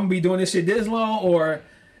 nigga, I'm gonna be doing this shit this long or?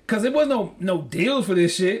 Cause it wasn't no deals for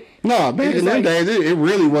this shit. No, back in them days, it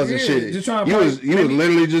really wasn't shit. Just trying to you was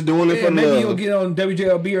literally just doing it for love. Maybe you'll get on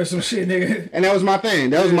WJLB or some shit, nigga. And that was my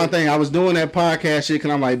thing. I was doing that podcast shit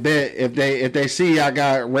because I'm like, bet if they see I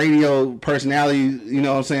got radio personality, you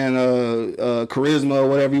know what I'm saying, charisma or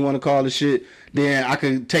whatever you want to call the shit, then I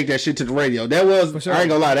could take that shit to the radio. That was I ain't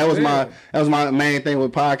gonna lie, that was my main thing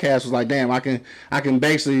with podcasts was like, damn, I can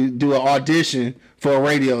basically do an audition for a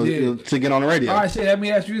radio to get on the radio. All right, shit. Let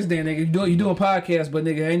me ask you this, then, nigga. You doing podcasts, but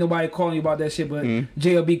nigga, ain't nobody calling you about that shit. But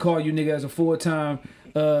JLB called you, nigga, as a full-time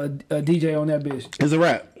DJ on that bitch. It's a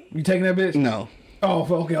rap. You taking that bitch? No. Oh,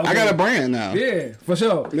 okay. I got a brand now. Yeah, for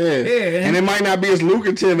sure. Yeah. And it might not be as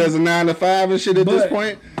lucrative as a 9 to 5 and shit at this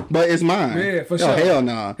point, but it's mine. Yeah, for sure. Hell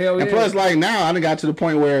no. Hell yeah. And plus, like now, I done got to the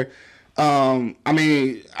point where, I'm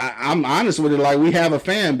honest with it. Like we have a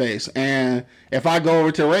fan base, and if I go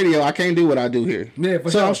over to radio, I can't do what I do here. Yeah, for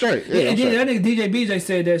sure. I'm straight. Yeah, and then that nigga DJ BJ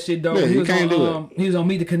said that shit, though. Yeah, he was can't do it. He was on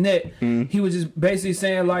Meet the Connect. He was just basically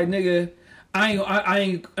saying like, nigga,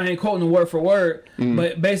 I ain't quoting the word for word,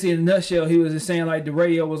 but basically in a nutshell, he was just saying like the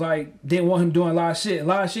radio was like didn't want him doing a lot of shit. A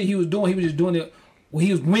lot of shit he was doing, he was just doing it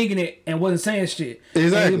he was winging it and wasn't saying shit.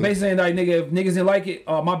 Exactly. And he was basically saying like, nigga, if niggas didn't like it,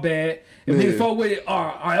 oh my bad. If niggas fuck with it, all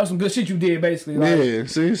right, that was some good shit you did, basically. Like, yeah,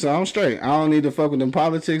 see, so I'm straight. I don't need to fuck with them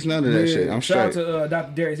politics, none of that shit. I'm Shout straight. out to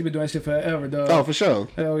Dr. Darius. He been doing that shit forever, dog. Oh, for sure.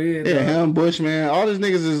 Hell yeah, Yeah, dog. him, Bush, man. All these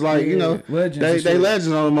niggas is like, you know, legends they legends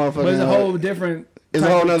on the motherfucker. But it's a whole different. It's a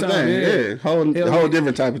type whole of nother time, thing. Yeah, whole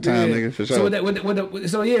different type of time, nigga, for sure. So nigga,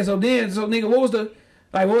 what was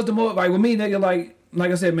the more like with me, nigga, like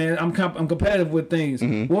I said, man, I'm competitive with things.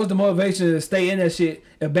 Mm-hmm. What was the motivation to stay in that shit?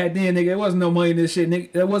 And back then, nigga, there wasn't no money in this shit,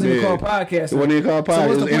 nigga. That wasn't even called podcasting. It wasn't even called podcast. It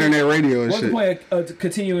was internet radio and what's shit. What's the point of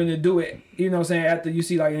continuing to do it? You know what I'm saying? After you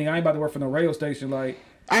see, like, nigga, I ain't about to work for no radio station, like.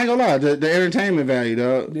 I ain't gonna lie, the entertainment value,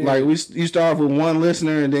 dog. Yeah. Like you start off with one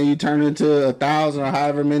listener and then you turn into 1,000 or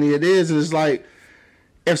however many it is, and it's like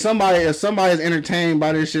if somebody's entertained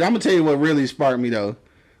by this shit, I'm gonna tell you what really sparked me though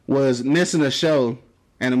was missing a show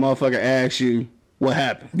and the motherfucker asks you what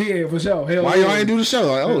happened. Yeah, for sure. Hell Why yeah. y'all ain't do the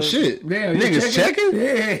show? Like, oh shit, damn, niggas checking?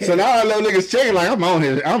 Yeah. So now I know niggas checking. Like I'm on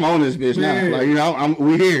this bitch now. Yeah. Like, you know,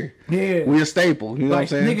 we here. Yeah. We a staple. You know Like,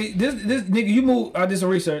 what I'm saying? nigga, this nigga, you moved. I did some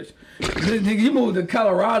research. This nigga, you moved to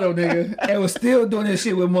Colorado, nigga, and was still doing this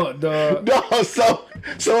shit with Monk, dog. No, so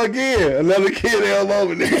again, another kid hell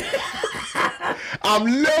moment. Nigga.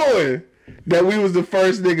 I'm knowing that we was the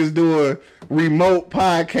first niggas doing remote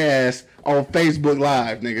podcasts on Facebook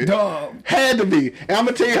Live, nigga. Dog. Had to be. And I'm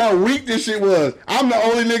gonna tell you how weak this shit was. I'm the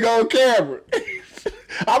only nigga on camera.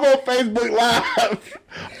 I'm on Facebook Live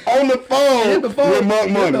on the phone with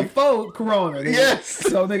Monk Money. Before Corona, nigga. Yes.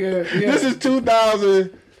 So, nigga, yeah. This is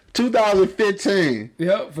 2015.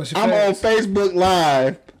 Yep, for sure. I'm on Facebook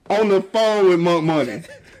Live on the phone with Monk Money.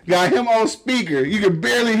 Got him on speaker. You can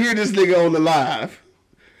barely hear this nigga on the live.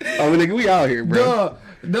 Oh, nigga, we out here, bro.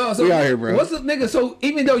 Duh. So we out here, bro. What's the nigga? So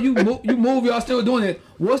even though you move, y'all still doing it.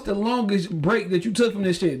 What's the longest break that you took from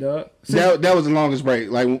this shit, dog? That was the longest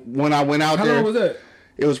break. Like when I went out How there. long was that?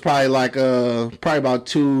 It was probably like about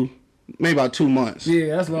 2 months.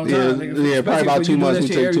 Yeah, that's a long time. Nigga. Yeah, probably about 2 months. We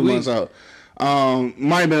took 2 months out.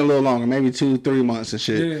 Might have been a little longer, maybe 2-3 months and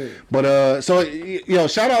shit. Yeah. But so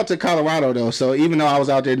shout out to Colorado though. So even though I was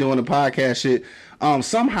out there doing the podcast shit,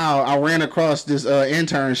 somehow I ran across this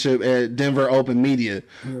internship at Denver Open Media.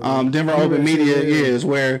 Denver Open Media is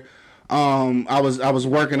where I was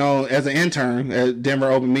working on as an intern at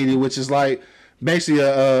Denver Open Media, which is like basically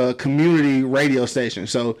a community radio station.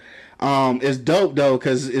 So it's dope though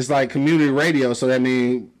because it's like community radio, so that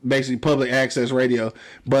means basically public access radio,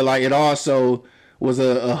 but like it also was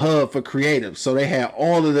a hub for creatives. So they had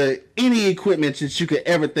all of any equipment that you could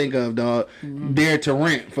ever think of, dog, there to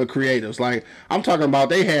rent for creatives. Like I'm talking about,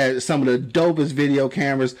 they had some of the dopest video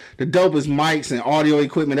cameras, the dopest mics and audio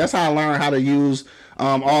equipment. That's how I learned how to use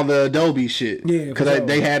all the Adobe shit. Yeah, because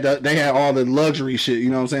they had all the luxury shit. You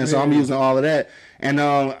know what I'm saying? So I'm using all of that. And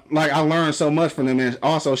like I learned so much from them. And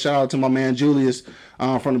also shout out to my man Julius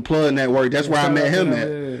from the Plug Network. That's where I met him at.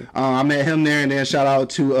 I met him there, and then shout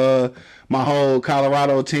out to my whole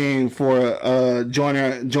Colorado team for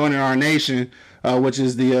joining our nation, which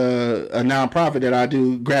is a nonprofit that I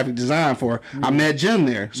do graphic design for. I met Jim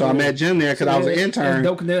there, so I met Jim there because I was an intern. I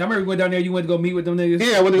remember you went down there. You went to go meet with them niggas.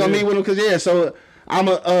 Yeah, I went to go meet with them because So I'm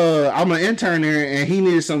an intern there, and he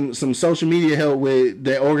needed some social media help with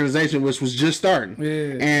the organization, which was just starting.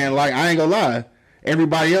 Yeah. And like I ain't gonna lie,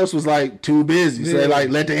 everybody else was like too busy, so they like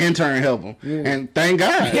let the intern help them. Yeah. And thank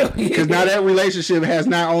God, because now that relationship has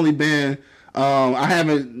not only been. I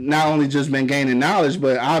haven't not only just been gaining knowledge,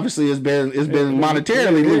 but obviously it's been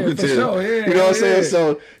monetarily lucrative. Sure. You know what I'm saying?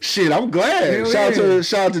 So shit, I'm glad. Shout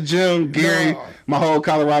out to Jim, Gary, my whole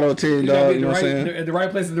Colorado team, dog. You know what I'm saying? At the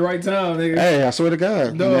right place at the right time, nigga. Hey, I swear to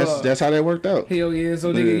God, that's how that worked out. Hell yeah.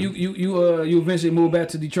 So nigga, you eventually moved back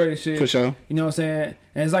to Detroit and shit. For sure. You know what I'm saying?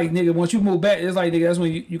 And it's like, nigga, once you move back, it's like, nigga, that's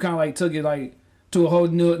when you kind of like took it like to a whole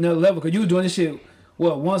another level, because you was doing this shit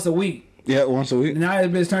once a week. Yeah, once a week. Now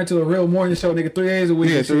it's been turned to a real morning show, nigga. 3 days a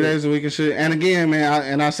week. Yeah, 3 days a week and shit. And again,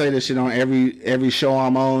 man, I say this shit on every show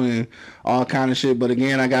I'm on and all kind of shit. But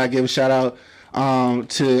again, I gotta give a shout out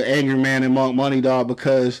to Angry Man and Monk Money, dog,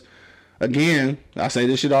 because again, I say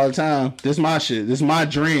this shit all the time. This my shit. This my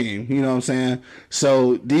dream. You know what I'm saying?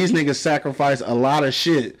 So these niggas sacrifice a lot of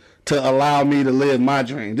shit to allow me to live my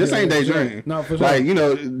dream. This ain't their dream. No, for sure. Like,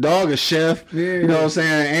 dog a chef. Yeah. You know what I'm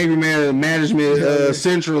saying? Angry Man management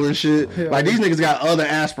central and shit. Like these niggas got other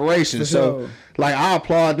aspirations. So Like I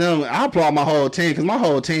applaud them. I applaud my whole team because my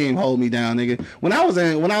whole team hold me down, nigga. When I was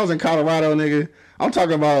in Colorado, nigga, I'm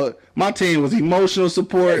talking about my team was emotional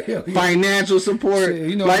support, financial support. Shit,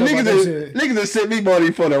 you know like niggas that sent me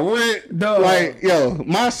money for the rent. Dog. Like yo,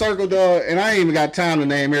 my circle, dog, and I ain't even got time to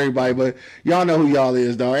name everybody, but y'all know who y'all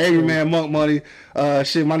is, dog. Angry Man Monk Money,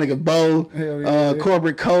 shit, my nigga Bo,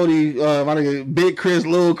 Corporate Cody, my nigga Big Chris,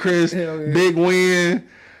 Lil Chris, Big Win.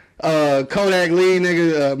 Kodak Lee,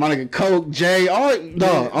 nigga, my nigga Coke, Jay, all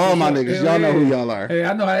my niggas. Y'all know who y'all are. Hey,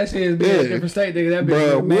 I know how that shit is being in a different state, nigga. That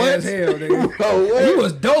bitch mad as hell, nigga. Bro, what? You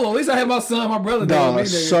was dolo. At least I had my son, my brother. Dog,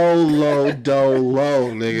 solo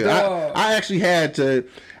dolo, nigga. I actually had to.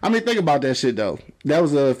 I mean, think about that shit though. That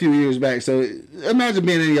was a few years back. So imagine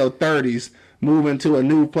being in your 30s. Moving to a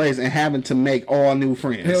new place and having to make all new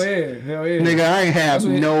friends. Hell yeah. Nigga, I ain't have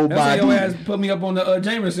nobody. That's why your ass put me up on the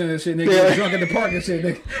Jameson and shit, nigga. Yeah. Drunk at the park and shit,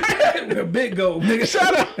 nigga. With a big goat, nigga.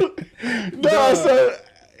 Shut up. No, so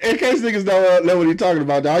in case niggas don't know what he's talking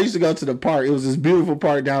about, I used to go to the park. It was this beautiful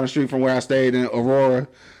park down the street from where I stayed in Aurora,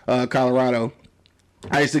 Colorado.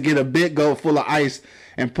 I used to get a big goat full of ice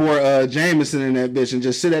and pour Jameson in that bitch and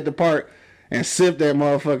just sit at the park and sip that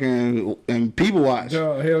motherfucking and people watch.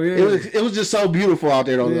 Oh, hell yeah. It was just so beautiful out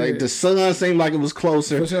there though. Yeah. Like the sun seemed like it was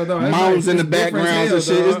closer. Sure, mountains in the background and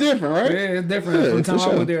shit. Dog. It's different, right? Yeah, it's different from the time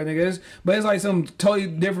I was there, nigga. But it's like something totally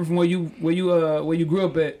different from where you grew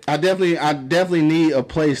up at. I definitely need a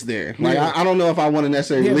place there. Like I don't know if I want to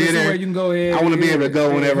necessarily live there. You can go ahead. I want to be able to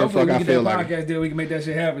go whenever the fuck I feel like. Podcast deal, we can make that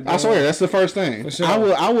shit happen. Dog. I swear that's the first thing. For sure.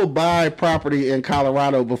 I will buy property in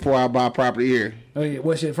Colorado before I buy property here. Oh yeah,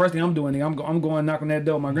 well shit. First thing I'm doing, nigga, I'm going knocking that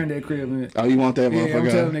door, my granddad crib. Man. Oh, you want that motherfucker? Yeah, I'm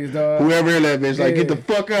telling niggas, dog. Whoever in that bitch, like get the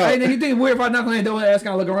fuck out. Hey, nigga, you think it's weird if I knock on that door and ask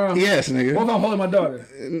kind of look around? Yes, nigga. What if I'm holding my daughter?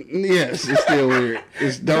 Yes, it's still weird.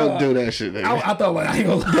 Don't do that shit, nigga. I thought like I ain't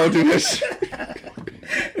gonna lie. Don't do that shit.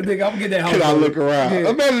 Nigga, I'm gonna get that house. Can I look around? Yeah.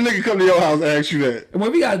 Imagine a nigga come to your house and ask you that.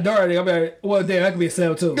 When we got a daughter, nigga, I'm like, well, damn, that could be a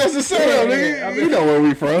sale too. That's a sale, nigga. You know where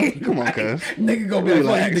we from. Come on, cuz. Nigga gonna be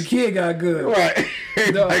like, the kid got good. Right.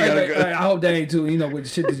 No, I hope that ain't too, with the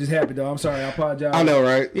shit that just happened, though. I'm sorry, I apologize. I know,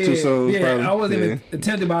 right? Yeah, too soon. Yeah, probably. I wasn't even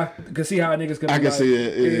attempted by, could see how niggas could be. I can see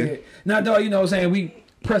it, yeah. Now, dog, you know what I'm saying? We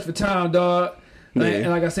pressed for time, dog. And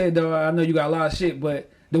like I said, dog, I know you got a lot of shit, but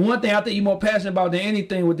the one thing I think you're more passionate about than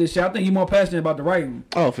anything with this shit, I think you're more passionate about the writing.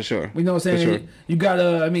 Oh, for sure. You know what I'm saying? For sure. You got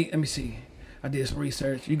let me see. I did some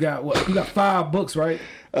research. You got what? You got 5 books, right?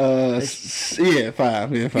 Yeah, 5. Yeah,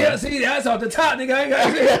 5. Yeah, see, that's off the top, nigga. I ain't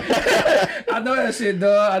got shit. I know that shit,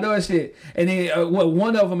 dog. I know that shit. And then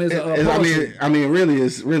one of them is I mean, really,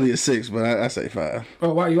 it's 6, but I say 5.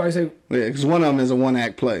 Oh, why you always say? Yeah, because one of them is a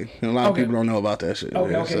 1-act play, and a lot of people don't know about that shit.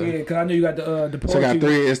 Okay, because I know you got the poetry. So I got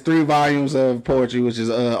 3. It's 3 volumes of poetry, which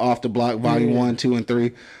is Off the Block, Volume 1, 2, and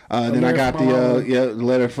 3. Then I got the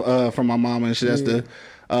letter from my mama and shit.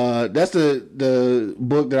 That's the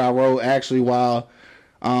book that I wrote actually while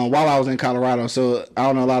I was in Colorado. So I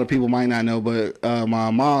don't know, a lot of people might not know, but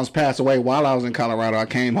my mom's passed away while I was in Colorado. I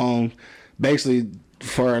came home basically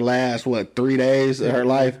for her last 3 days of her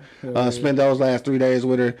life. Spent those last 3 days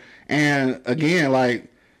with her. And again, like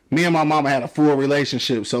me and my mama had a full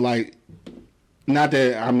relationship. So like, not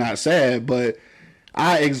that I'm not sad, but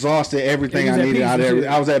I exhausted everything I needed out of everything.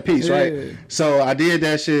 I was at peace, right? So I did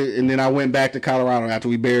that shit, and then I went back to Colorado after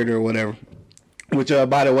we buried her or whatever. Which,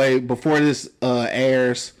 by the way, before this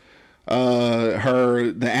airs,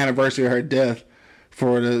 the anniversary of her death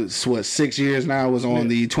for the 6 years now was on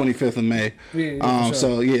the 25th of May. Sure.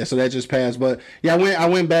 So that just passed. But yeah, I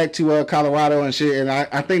went back to Colorado and shit, and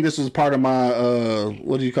I think this was part of my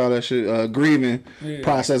what do you call that shit, grieving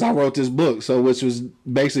process. I wrote this book, which was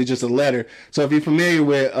basically just a letter. So if you're familiar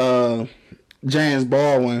with James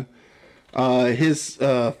Baldwin, his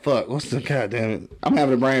what's the goddamn it? I'm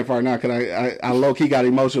having a brain fart now because I low key got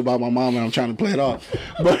emotional about my mom and I'm trying to play it off,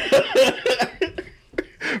 but.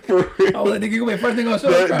 For real. Oh, nigga, you first thing on show.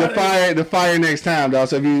 The fire next time, dog.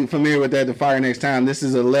 So if you familiar with that, the fire next time. This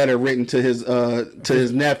is a letter written to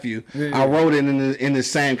his nephew. I wrote it in the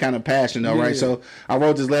same kind of passion, though, right? So I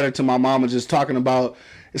wrote this letter to my mama, just talking about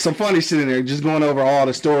some funny shit in there, just going over all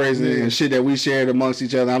the stories and shit that we shared amongst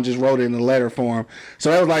each other. I just wrote it in a letter form.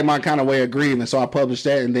 So that was like my kind of way of grieving. So I published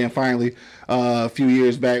that, and then finally, a few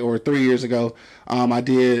years back, or 3 years ago, I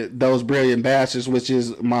did Those Brilliant Bastards, which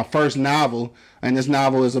is my first novel. And this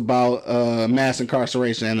novel is about mass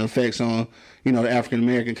incarceration and the effects on, the African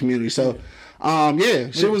American community. So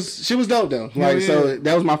Yeah, she was dope though. Like, so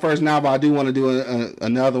that was my first novel. I do want to do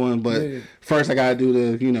another one, but first I gotta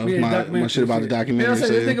do the, my shit about the documentary. Yeah,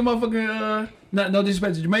 this nigga motherfucking, no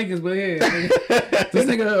disrespect to Jamaicans, but this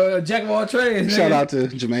nigga jack of all trades. Shout out to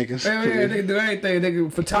Jamaicans. Yeah, nigga do everything.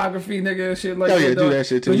 Nigga photography, nigga shit like that. Oh yeah, do that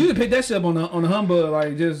shit too. So you can pick that shit up on the humbug,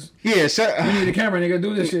 like just you need a camera, nigga,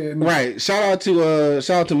 do this shit. Right. Shout out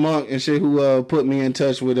to Monk and shit who put me in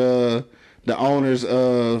touch with the owners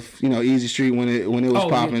of Easy Street when it was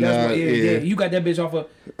popping. Yeah, you got that bitch off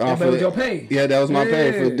of your pay. Yeah, that was my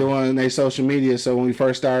pay for doing their social media. So when we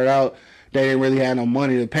first started out, they didn't really have no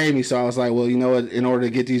money to pay me. So I was like, well, you know what? In order to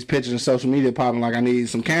get these pictures and social media popping, like I need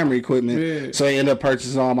some camera equipment. Yeah. So I ended up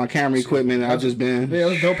purchasing all my camera equipment. And I've just been it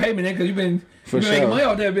was dope payment, nigga, because you been making money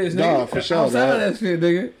off that bitch, nigga. Dog, for sure. Outside of that shit,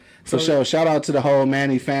 nigga. For sure. Shout out to the whole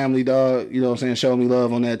Manny family, dog. You know what I'm saying? Show me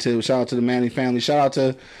love on that, too. Shout out to the Manny family. Shout out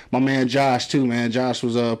to my man Josh, too, man. Josh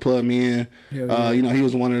was plugged me in. He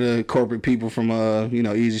was one of the corporate people from,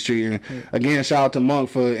 Easy Street. And, again, shout out to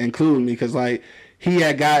Monk for including me because, like, he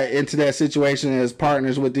had got into that situation as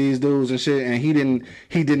partners with these dudes and shit, and he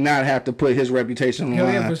did not have to put his reputation on the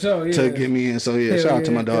line to get me in. So shout out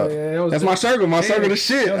to my dog. That's my circle. My circle of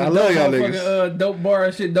shit. I love y'all niggas. Dope bar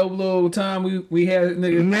and shit, dope little time we had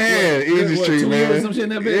niggas. Man, Easy Street, man. Or some shit in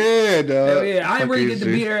that bitch. Yeah, dog. Hell yeah. I ain't really get to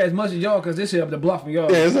be there as much as y'all because this shit up the block from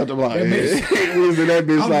y'all. Yeah, it's up the block. We was in that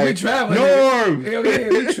bitch like, we traveling. Norm! Hell yeah,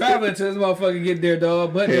 we traveling to this motherfucker get there,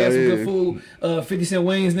 dog. But they had some good food. 50 Cent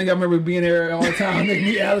wings, nigga. I remember being there all the time. Nigga,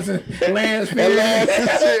 me, Allison, Lance,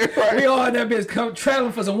 right. We all in that bitch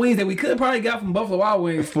traveling for some wings that we could have probably got from Buffalo Wild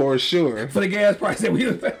Wings. For sure. For the gas price that we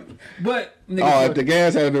was paying. But, nigga. If the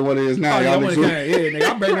gas had been what it is now, y'all nigga.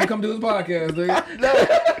 I'm ready to come do this podcast,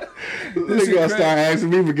 nigga. Nigga gonna start asking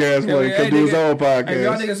me for gas money. Come do his own podcast. Hey,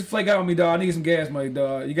 y'all niggas flake out on me, dog. I need some gas money,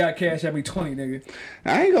 dog. You got cash at me 20, nigga.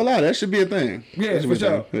 I ain't gonna lie, that should be a thing. Yeah, for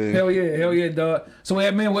sure. Yeah. Hell yeah, dog. So,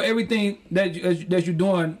 man, with everything that you're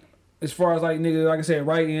doing, as far as like nigga, like I said,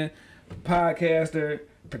 writing, podcaster,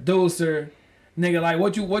 producer, nigga, like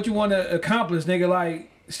what you want to accomplish, nigga,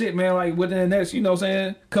 like shit, man, like within the next, you know what I'm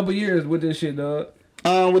saying, couple years with this shit, dog.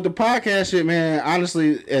 With the podcast shit, man,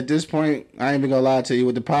 honestly, at this point, I ain't even gonna lie to you.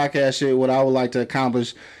 With the podcast shit, what I would like to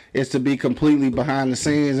accomplish is to be completely behind the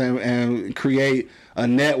scenes and create a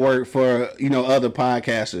network for other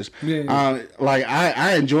podcasters. Yeah. Like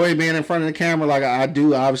I enjoy being in front of the camera. Like I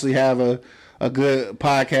do obviously have a good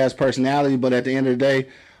podcast personality, but at the end of the day,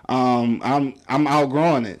 I'm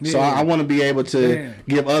outgrowing it. Yeah. So I want to be able to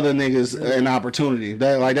give other niggas an opportunity.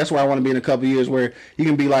 That's where I want to be in a couple of years, where you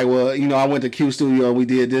can be like, well, I went to Q Studio, we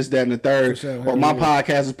did this, that, and the third, or my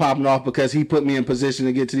podcast is popping off because he put me in position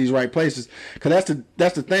to get to these right places. Because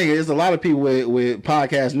that's the thing. There's a lot of people with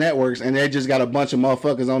podcast networks, and they just got a bunch of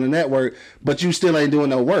motherfuckers on the network, but you still ain't doing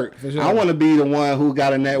no work. Sure. I want to be the one who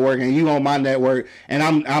got a network, and you on my network, and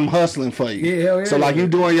I'm hustling for you. Yeah, so like you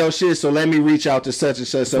doing your shit, so let me reach out to such and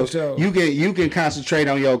such. So you can concentrate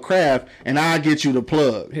on your craft, and I'll get you the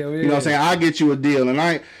plug. You know what I'm saying? I'll get you a deal,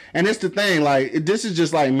 and it's the thing. Like this is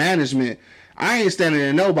just like management. I ain't standing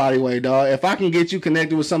in nobody way, dog. If I can get you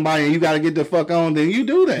connected with somebody and you got to get the fuck on, then you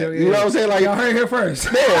do that. You know what I'm saying? Like y'all heard here first.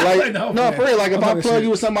 Yeah, like no, for real. Like if I plug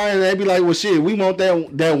you with somebody and they be like, well, shit, we want that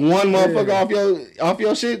one motherfucker off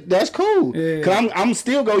your shit. That's cool. Yeah. Cause I'm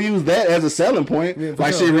still gonna use that as a selling point. Yeah,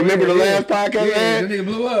 like shit. Remember the last podcast? Yeah, the nigga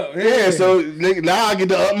blew up. Yeah, so nigga, now I get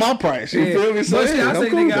to up my price. You feel me? So but I say,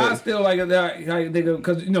 nigga, I still like nigga,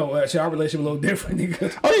 because our relationship a little different,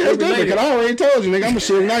 nigga. Oh yeah, it's different. Cause I already told you, nigga, I'm gonna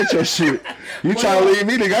shit night your shit. You try to leave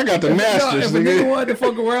me, nigga, I got the masters. If a nigga wanted to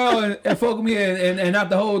fuck around and fuck with me and not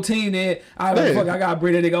the whole team, then I got to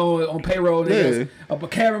bring that nigga on payroll. Niggas, a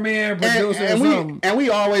cameraman, producer, and we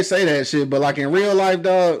always say that shit, but like in real life,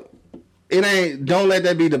 dog, it ain't. Don't let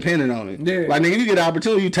that be dependent on it. Yeah. Like nigga, you get the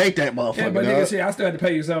opportunity, you take that motherfucker. Yeah, but nigga, shit, I still have to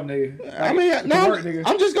pay you something, nigga. Like, I mean,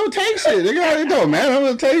 I'm just gonna take shit. Nigga, I know, man. I'm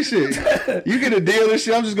gonna take shit. You get a deal and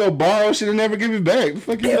shit. I'm just gonna borrow shit and never give it back. The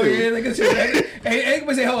fuck you Hell yeah, nigga. Shit, hey,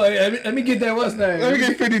 say, hold on, let me get that. What's name? Let me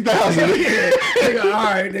get 50,000. Nigga, all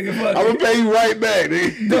right, nigga. Fuck. I'm gonna pay you right back,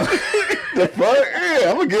 nigga. The fuck?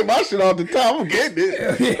 Yeah, I'm gonna get my shit off the top. I'm getting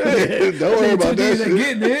it. Don't worry about that shit.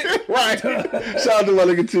 Getting it. Right. Shout out to my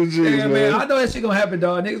nigga 2Gs, yeah, man. I know that shit gonna happen,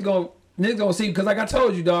 dog. Niggas gonna see, because like I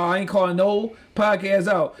told you, dog, I ain't calling no podcast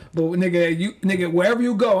out. But nigga, wherever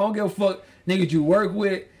you go, I don't give a fuck. Niggas you work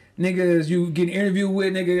with, niggas you get interviewed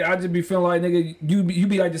with, nigga. I just be feeling like, nigga, you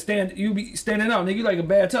be like you be standing out, nigga. You like a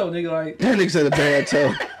bad toe, nigga. Like that nigga said a bad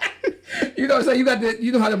toe. You know what I'm saying?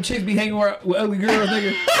 You know how them chicks be hanging around with ugly girls,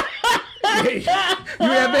 nigga.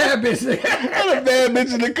 that bad bitch, nigga. I'm a bad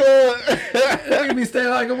bitch in the club. Nigga be staying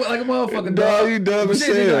like a motherfucker, Dog, dog. you dumb But as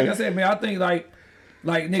shit, nigga, hell. like I said, man, I think like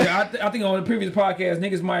nigga, I think on the previous podcast,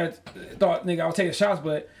 niggas might have thought nigga I was taking shots,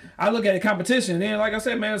 but I look at the competition. Then, like I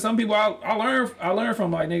said, man, some people I learn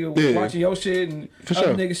from like nigga watching your shit and For other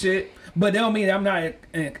sure. nigga shit. But that don't mean that I'm not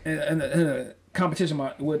in a competition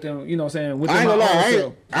with them. You know what I'm saying? With I ain't my gonna lie, own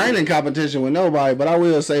self. I ain't in competition with nobody, but I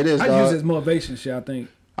will say this, I dog. use it as motivation shit. I think.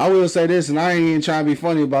 I will say this, and I ain't even trying to be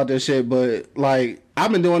funny about this shit, but like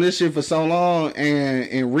I've been doing this shit for so long, and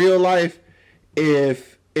in real life,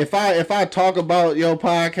 if I talk about your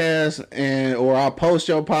podcast or I post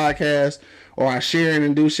your podcast or I share it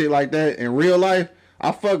and do shit like that in real life,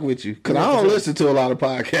 I fuck with you because I don't listen to a lot of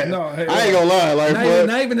podcasts. No, hey, I ain't gonna lie, like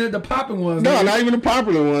not even the popping ones. no, nigga. not even the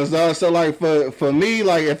popular ones, dog. So like for me,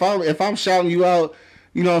 like if I'm shouting you out,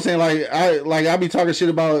 you know what I'm saying? I be talking shit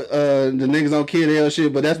about the niggas on Kid L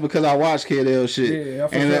shit, but that's because I watch Kid L shit. Yeah,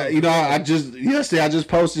 and sure. you know, I just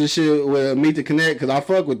posted this shit with Meet the Connect because I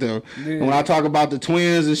fuck with them. Yeah. And when I talk about the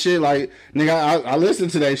twins and shit, like nigga, I listen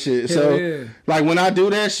to that shit. Hell So yeah. like when I do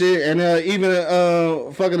that shit, and even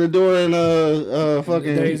fucking Adore and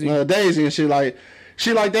fucking Daisy and shit like.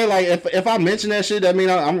 Shit like that, like if I mention that shit, that mean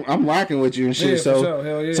I'm rocking with you and shit. Yeah, so for sure.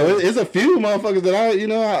 Hell yeah. so it's a few motherfuckers that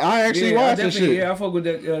I actually watch and shit. Yeah, I fuck with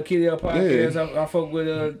that Kid L podcast. I fuck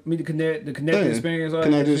with Meet the Connect Experience. All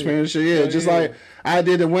Connect that Experience shit. Yeah, just like I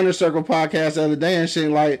did the Winter Circle podcast the other day and shit.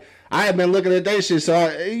 Like I have been looking at that shit. So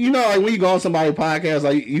like when you go on somebody's podcast,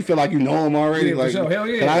 like you feel like you know them already. Yeah, for like sure. Hell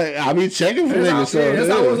yeah. I be checking for niggas. That's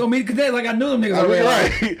how I was on Meet the Connect. Like I knew them niggas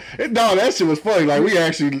already. Right. No, that shit was funny. Like we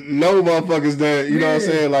actually know motherfuckers that you know what I'm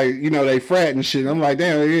saying. Like they frat and shit. I'm like,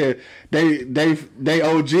 damn, yeah. They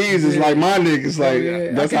OGs is like my niggas.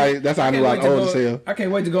 Like that's how I knew I was old as hell. I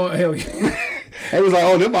can't wait to go. Hell yeah. It was like,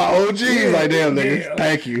 oh, they're my OGs. Like, damn, niggas.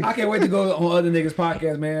 Thank you. I can't wait to go on other niggas'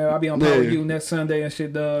 podcasts, man. I'll be on Power with You next Sunday and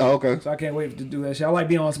shit, dog. Oh, okay. So I can't wait to do that shit. I like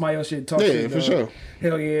being on Smile shit, talk shit. Yeah, for dog. sure.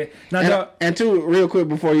 Hell yeah. Now, and two, real quick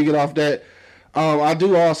before you get off that, I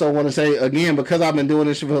do also want to say again, because I've been doing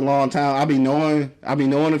this shit for a long time, I be knowing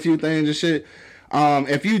a few things and shit.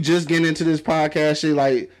 If you just getting into this podcast shit,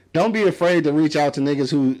 like, don't be afraid to reach out to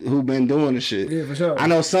niggas who been doing the shit. Yeah, for sure. I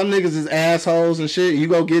know some niggas is assholes and shit. You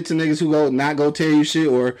go get to niggas who not go tell you shit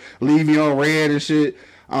or leave you on red and shit.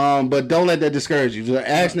 But don't let that discourage you. Just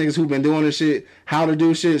ask niggas who been doing this shit how to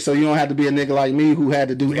do shit, so you don't have to be a nigga like me who had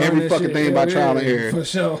to do every fucking shit. thing by trial and error. For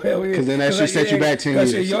sure, hell yeah. Because then that shit set you back 10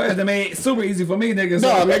 years. Shit, your ass done made it super easy for me, niggas.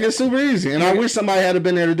 No, make it super easy. And I wish somebody had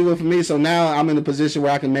been there to do it for me. So now I'm in a position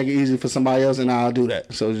where I can make it easy for somebody else, and I'll do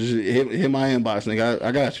that. So just hit my inbox, nigga.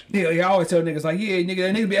 I got you. Yeah, I always tell niggas like, yeah,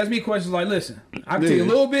 niggas be asking me questions like, listen, I can tell you a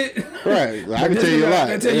little bit. Right. I can tell you a lot.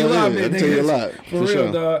 I can tell you a lot, man. I can tell you a lot. For real,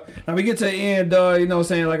 sure. dog. Now we get to the end, dog. You know what I'm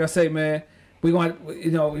saying? Like I say, man, we want,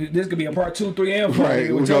 you know, this could be a part 2, 3, and 4.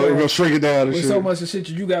 Right. We're gonna shrink it down and with shit. so much of shit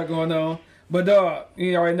you got going on. But dog,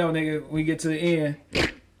 you already know, nigga, we get to the end.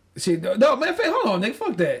 Shit, dog, man, hold on, nigga.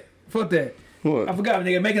 Fuck that. What? I forgot,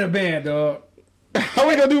 nigga, making a band, dog. How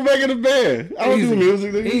we gonna do making a band? I don't do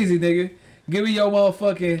music, nigga. Easy, nigga. Give me your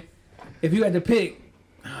motherfucking, if you had to pick,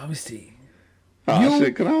 let me see. Oh, You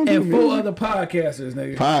shit, 'cause I don't do and 4 music. other podcasters,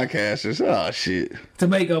 nigga, Podcasters. Oh, shit. to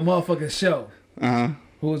make a motherfucking show. Uh-huh.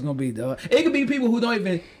 Who it's gonna be, dog? It could be people who don't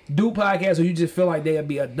even do podcasts, or you just feel like they'd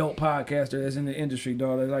be a dope podcaster that's in the industry,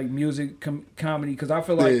 dog. They like music, comedy. Because I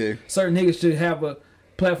feel like certain niggas should have a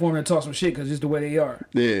platform to talk some shit, because just the way they are.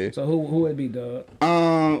 Yeah. So who would it be, dog?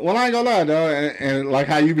 Well, I ain't gonna lie, dog. And like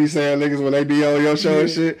how you be saying niggas when they be on your show and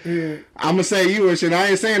shit. Yeah. I'm gonna say you and shit. I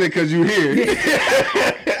ain't saying it because you here.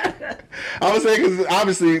 I would say because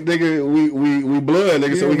obviously, nigga, we blood,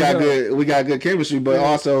 nigga, so we got good chemistry. But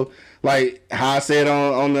also, like how I said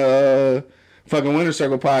on the fucking Winter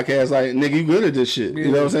Circle podcast, like nigga, you good at this shit. You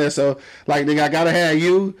know what I'm saying? So like, nigga, I gotta have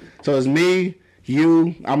you. So it's me,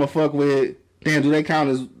 you. I'ma fuck with. Damn, do they count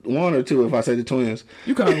as 1 or 2 if I say the twins?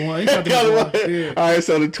 You count one. You count the one. Yeah. All right,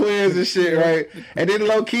 so the twins and shit, right? And then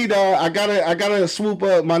low key, dog, I gotta swoop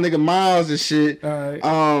up my nigga Miles and shit. All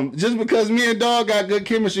right. Just because me and dog got good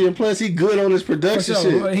chemistry, and plus he good on his production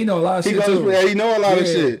shit. He know a lot of shit too. He know a lot of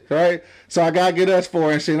shit, right? So I gotta get us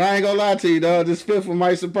 4 and shit. And I ain't gonna lie to you, dog. This 5th one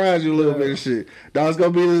might surprise you a little bit and shit. Dog, it's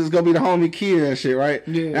gonna be the homie Kia and shit, right?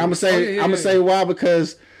 Yeah. And I'm gonna say why,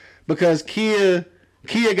 because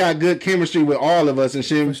Kia got good chemistry with all of us and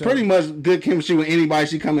shit. Sure. Pretty much good chemistry with anybody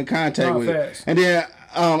she come in contact with. Fast. And then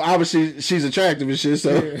obviously she's attractive and shit,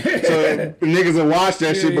 so niggas will watch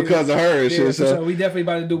that shit because of her and shit. So we definitely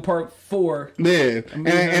about to do part 4. Yeah,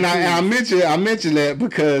 and I mentioned that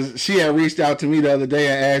because she had reached out to me the other day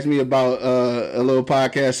and asked me about a little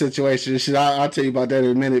podcast situation. Shit, I'll tell you about that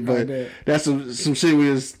in a minute, but that's some shit we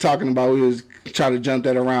was talking about. We was trying to jump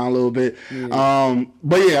that around a little bit. Yeah.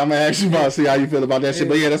 But yeah, I'm gonna ask you about see how you feel about that shit.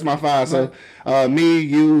 But yeah, that's my 5. So me,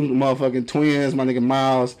 you, the motherfucking twins, my nigga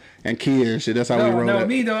Miles, and Kia and shit. That's how we roll. No,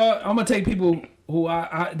 me dog. I'm gonna take people who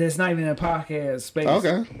I that's not even in a podcast space.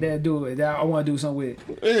 Okay. That do it. That I want to do something with.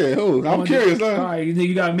 Yeah, who? I'm curious. All right,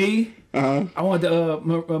 you got me. I want the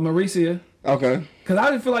Mauricia. Okay. Cause I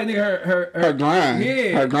just feel like nigga her grind.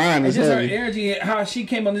 Yeah. Her grind is just heavy. Her energy and how she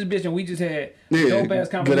came on this bitch and we just had dope ass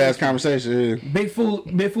conversation. Good ass conversation. Yeah. Big fool. Dog,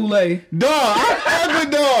 I fuck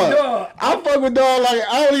with dog. I fuck with dog like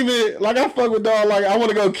I don't even like I fuck with dog like I want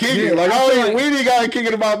to go kick it. Like we ain't got to kick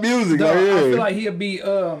it about music. Dog, like, I feel like he'll be he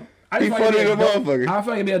funny as a motherfucker. I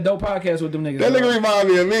feel like it'd be a dope podcast with them niggas. That nigga remind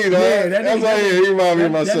me of me, dog. Yeah, that's why he remind me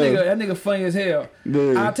of myself. That nigga funny as hell.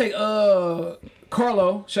 Yeah. I'll take Sean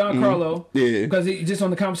Carlo. Yeah. Because he just on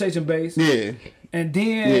the conversation base. Yeah. And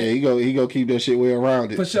then he go keep that shit way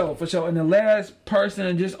around it. For sure. And the last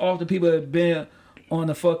person just off the people that been on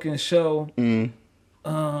the fucking show. Damn.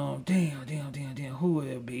 Who would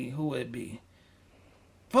it be?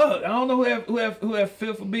 Fuck, I don't know who have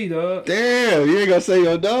fifth for B, dog. Damn, you ain't gonna say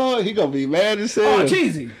your dog? He gonna be mad as hell. Oh,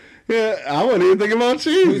 Cheesy. Yeah, I wasn't even thinking about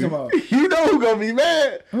Cheesy. Who you talking about? You know who gonna be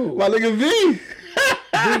mad? Who? My nigga V.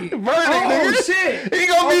 Verdict, nigga. Shit. He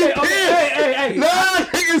gonna be pissed. Hey. Nah, I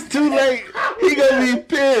think it's too late. He gonna be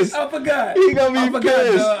pissed. I forgot. He gonna be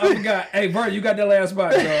pissed. I forgot. Hey, Vert, you got that last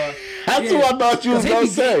spot, dog. That's what I thought you was gonna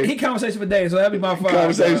say. He conversation for days, so that'd be my 5.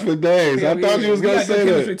 Conversation for days. I thought you was gonna say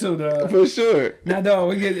that. Too, dog. For sure. Now, dog,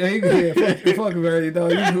 we get fuck Verdict,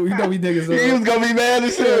 dog. You know we niggas. He was gonna be mad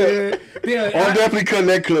as hell. I'm definitely cutting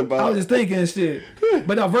that clip out. I was just thinking shit.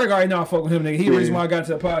 But no, Verg already know I fuck with him, nigga. He the reason why I got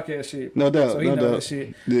to the podcast shit. No doubt. So he know that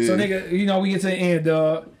shit. Yeah. So nigga, we get to the end,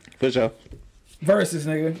 dog. For sure. Versus,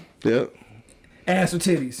 nigga. Yep. Ass or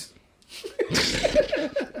titties?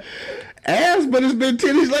 Ass, but it's been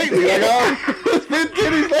titties lately. It's been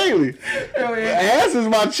titties lately. Hell yeah. Ass is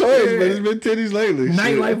my choice, but it's been titties lately.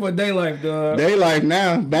 Nightlife or daylife, dog? Daylife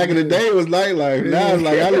now. Back in the day, it was nightlife. Now it's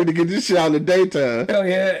like, I need to get this shit out in the daytime. Hell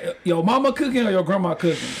yeah. Your mama cooking or your grandma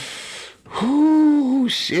cooking? Ooh,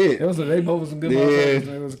 shit. They both was some good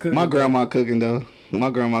motherfuckers. My grandma cooking, though. My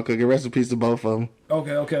grandma cooking. Rest in peace to both of them.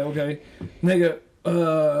 Okay. Nigga,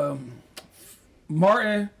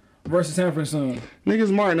 Martin versus Sanford Son. Niggas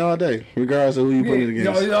Martin all day, regardless of who you put it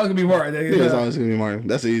against. It's always gonna be Martin. Nigga. It's always gonna be Martin.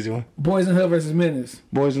 That's the easy one. Boys in the Hood versus Menace.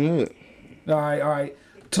 Boys in the Hood. All right.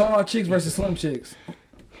 Tall chicks versus slim chicks.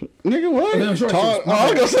 Nigga, what? Tall,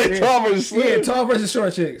 I was gonna say tall versus slim. Yeah, tall versus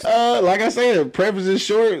short chicks. Like I said, preference is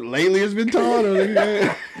short. Lately, it's been tall.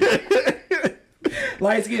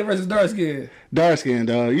 Light skin versus dark skin. Dark skin,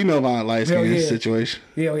 dog. You know about light skin situation.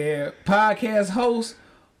 Hell yeah. Podcast host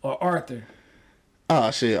or Arthur? Oh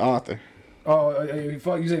shit, Arthur. Oh, you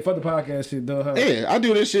say fuck the podcast shit, though. Huh? Yeah, I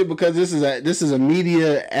do this shit because this is a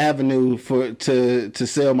media avenue to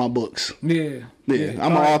sell my books. Yeah. I'm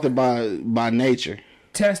an author by nature.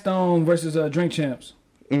 Testone versus Drink Champs.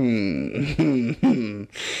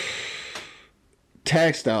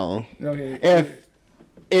 Testone. Okay.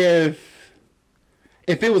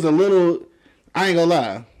 If it was a little, I ain't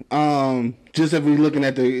gonna lie. Just if we're looking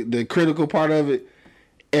at the critical part of it,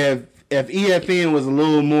 if EFN was a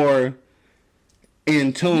little more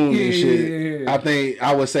in tune and shit, I think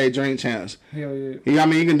I would say Drink Champs. Hell yeah. I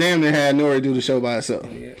mean, you can damn near have Nori do the show by itself.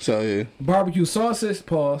 Yeah. So yeah. Barbecue sausage,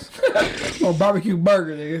 pause. Or barbecue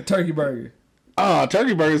burger, nigga. Turkey burger. Oh,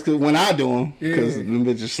 turkey burgers when I do them because them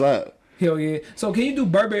bitches slap. Hell yeah. So can you do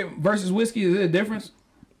bourbon versus whiskey? Is it a difference?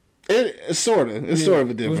 It's sort of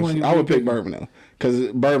a difference. I would pick bourbon though,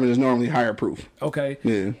 because bourbon is normally higher proof. Okay.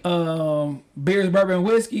 Yeah. Beers, bourbon, and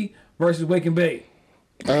whiskey versus wake and bake.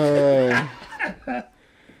 You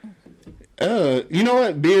know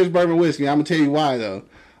what? Beers, bourbon, whiskey. I'm gonna tell you why though.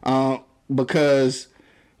 Because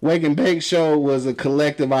Wake and Bake Show was a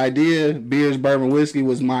collective idea. Beers, bourbon, whiskey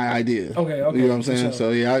was my idea. Okay. You know what I'm saying? Sure. So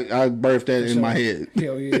yeah, I birthed that in my head.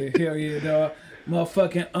 Hell yeah, dog.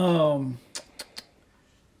 Motherfucking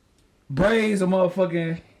braids or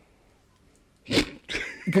motherfucking.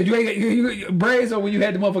 Cause you braids or when you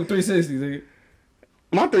had the motherfucking 360s, nigga.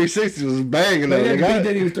 My 360 was banging though.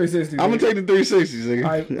 He was 360. I'm gonna take the 360s, nigga.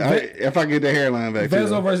 Right, if I get the hairline back.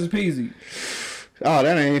 Vezo versus Peasy. Oh,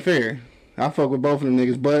 that ain't fair. I fuck with both of them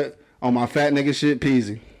niggas, but on my fat nigga shit,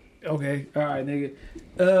 Peasy. Okay, all right,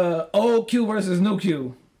 nigga. Old Q versus new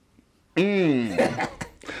Q.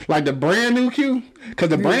 Like the brand new Q, because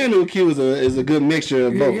the brand new Q is a good mixture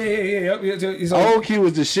of both. Yeah. Old Q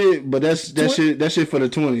was the shit, but that shit for the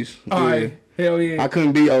 20s. All right. Hell yeah. I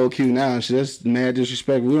couldn't be old Q now. Shit, that's mad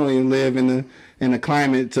disrespectful. We don't even live in the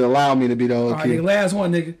climate to allow me to be the old Q. Nigga, last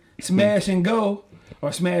one, nigga. Smash and go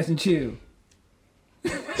or smash and chill?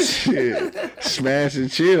 Shit. Smash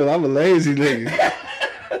and chill. I'm a lazy nigga.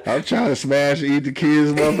 I'm trying to smash and eat the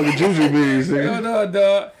kids' motherfucking juju beans, nigga. Hell no,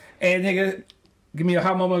 dog. Hey, nigga, give me a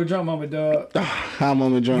hot moment or drunk moment, dog. Hot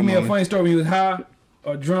moment, drunk moment. Give me a funny story when you was high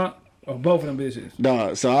or drunk. Or both of them bitches.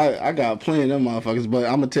 Dog, so I got plenty of them motherfuckers, but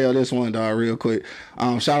I'm gonna tell this one, dog, real quick.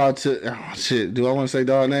 Shout out to do I want to say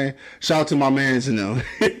dog name? Shout out to my mans and them.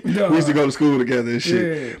 We used to go to school together and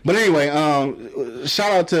shit. Yeah. But anyway,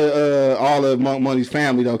 shout out to all of Monk Money's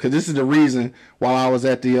family though, because this is the reason while I was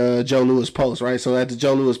at the Joe Louis Post, right? So at the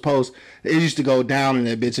Joe Louis Post, it used to go down in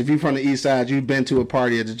that bitch. If you from the east side, you've been to a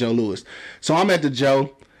party at the Joe Louis. So I'm at the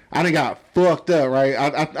Joe. I done got fucked up, right?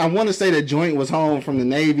 I want to say the joint was home from the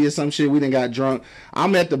Navy or some shit. We done got drunk.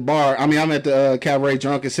 I'm at the bar. I'm at the cabaret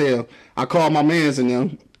drunk as hell. I called my mans in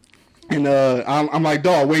them. And I'm like,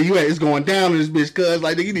 dog, where you at? It's going down in this bitch, cuz.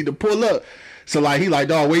 Like, you need to pull up. So, like, he like,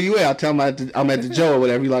 dog, where you at? I tell him I'm at the Joe or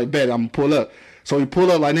whatever. He like, bet, I'm going to pull up. So he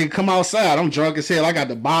pull up like, nigga, come outside. I'm drunk as hell. I got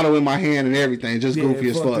the bottle in my hand and everything. Just goofy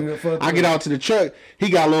as fuck. I get out to the truck. He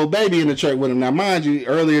got a little baby in the truck with him. Now, mind you,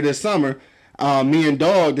 earlier this summer, me and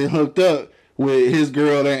Dog then hooked up with his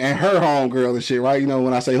girl and her homegirl and shit, right? You know,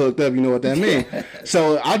 when I say hooked up, you know what that means.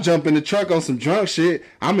 So I jump in the truck on some drunk shit.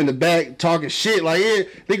 I'm in the back talking shit like, yeah,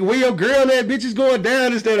 nigga, where your girl at? Bitch is going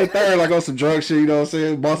down instead of third, like on some drunk shit, you know what I'm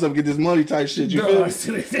saying? Boss up, get this money type shit, you feel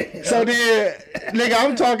me? So then, nigga,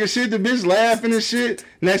 I'm talking shit, the bitch laughing and shit.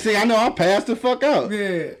 Next thing I know, I passed the fuck out.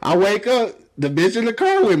 Yeah. I wake up, the bitch in the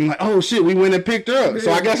car with me, like, oh shit, we went and picked her up. Yeah.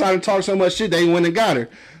 So I guess I done talked so much shit, they went and got her.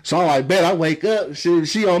 So I'm like, bet I wake up,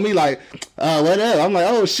 she on me like, what up? I'm like,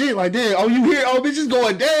 oh shit, like damn, oh you here? Oh bitch is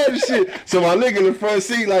going down and shit. So my nigga in the front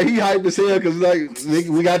seat, like he hyped as hell because like nigga,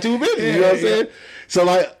 we got 2 bitches, you know what I'm saying? So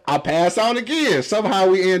like I pass out again. Somehow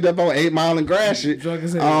we end up on 8 Mile and Gratiot, drunk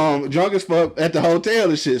as fuck at the hotel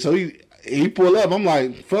and shit. So he pull up. I'm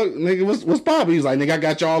like, fuck, nigga, what's poppin'? He's like, nigga, I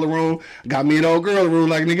got y'all in the room. Got me and old girl in the room.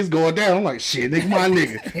 Like, niggas going down. I'm like, shit, nigga, my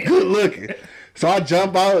nigga. Good looking. So I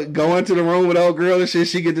jump out, go into the room with old girl and shit.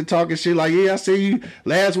 She get to talking shit like, yeah, I see you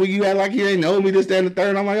last week. You had like you ain't know me, this, that, and the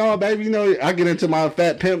third. I'm like, oh, baby, you know, I get into my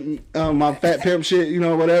fat pimp shit, you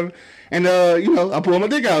know, whatever. And, you know, I pull my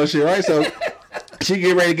dick out and shit, right? So she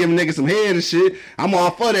get ready to give a nigga some head and shit. I'm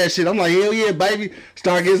all for that shit. I'm like, hell yeah, baby.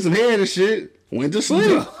 Start getting some head and shit. Went to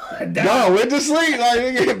sleep. No, went to sleep. Like,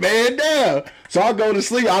 nigga, man down. So I go to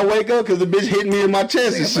sleep. I wake up because the bitch hit me in my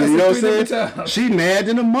chest and shit. You know what I'm saying? She mad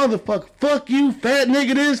than a motherfucker. Fuck you, fat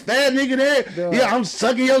nigga this, fat nigga that. Duh. Yeah, I'm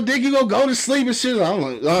sucking your dick. You gonna go to sleep and shit. I'm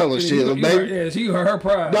like, oh, shit, little baby. Yeah, she hurt her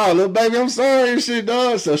pride. No, little baby, I'm sorry and shit,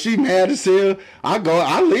 dog. So she mad as hell.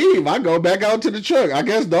 I leave. I go back out to the truck. I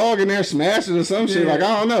guess dog in there smashing or some shit. Like,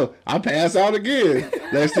 I don't know. I pass out again.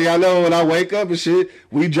 Next thing I know, when I wake up and shit,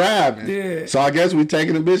 we driving. Yeah. So I guess we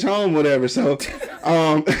taking the bitch home, whatever. So,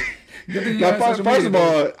 now, first of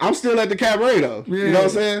all, I'm still at the cabaret though. Yeah. You know what I'm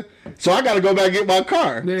saying? So I gotta go back and get my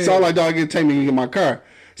car. Yeah. So I'm like, dog, take me and get my car.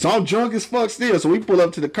 So I'm drunk as fuck still. So we pull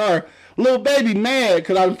up to the car. Little baby mad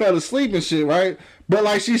because I fell asleep and shit, right? But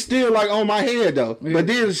like she's still like on my head though. Yeah. But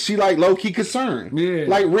then she like low key concerned. Yeah.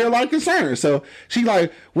 Like real life concerned. So she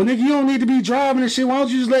like, well nigga, you don't need to be driving and shit. Why don't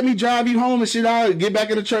you just let me drive you home and shit? I'll get back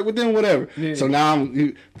in the truck with them, whatever. Yeah. So now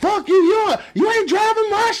fuck you ain't driving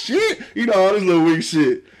my shit. You know, all this little weak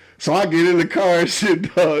shit. So I get in the car and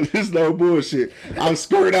shit, dog. This is no bullshit. I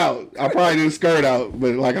skirt out. I probably didn't skirt out,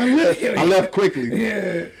 but like I left quickly.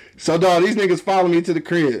 Yeah. So dog, these niggas follow me to the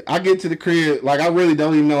crib. I get to the crib, like I really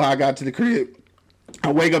don't even know how I got to the crib.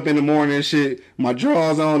 I wake up in the morning and shit, my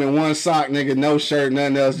drawers on and one sock, nigga, no shirt,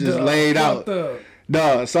 nothing else, just laid out.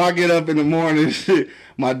 Dog. So I get up in the morning and shit.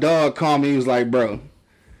 My dog called me, he was like, bro.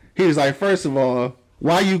 He was like, first of all,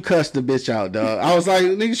 why you cuss the bitch out, dog? I was like,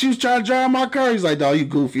 nigga, she was trying to drive my car. He's like, dog, you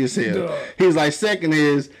goofy as hell. Duh. He was like, second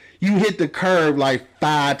is, you hit the curb like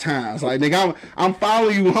 5 times. Like, nigga, I'm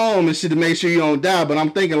following you home and shit to make sure you don't die, but I'm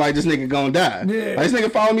thinking like this nigga gonna die. Yeah. Like, this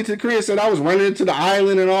nigga followed me to the crib, said I was running into the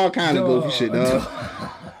island and all kind of goofy shit, dog.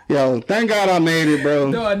 Yo, thank God I made it, bro.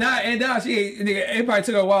 No, now she, nigga, it probably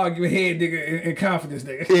took her a while to give a head, nigga, in confidence,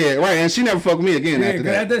 nigga. Yeah, right, and she never fucked with me again after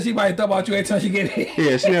that. After she might thought about you every time she get hit.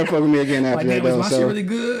 Yeah, she never fucked with me again after that, though. Was my shit really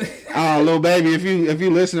good? Little baby, if you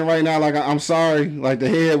listening right now, like I'm sorry, like the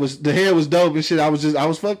head was dope and shit. I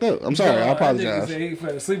was fucked up. I'm sorry. I apologize. He fell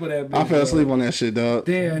asleep on that bitch. I fell asleep on that shit, dog.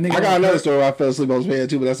 Damn, nigga. I got another story where I fell asleep on his head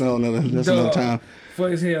too, but that's another time. Fuck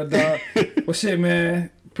his hell, dog. Well, shit, man.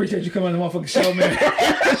 Appreciate you coming on the motherfucking show, man.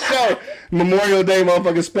 So, Memorial Day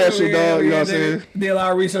motherfucking special, dog. You know what I'm saying? Did a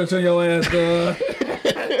lot of research on your ass, dog.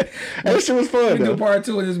 That shit was fun, We though. do part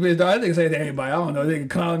 2 of this bitch, dog. I think say to everybody. I don't know if they can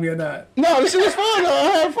call me or not. No, this shit was fun, though. I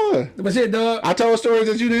had fun. But shit, dog. I told stories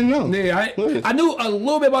that you didn't know. Yeah, I knew a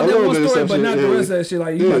little bit about that one story, but not the rest of that shit.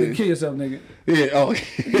 Like, you about to kill yourself, nigga. Yeah, oh.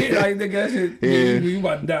 Yeah, like, nigga, that shit, Yeah. you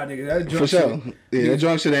about to die, nigga. That drunk For sure. shit. Yeah, that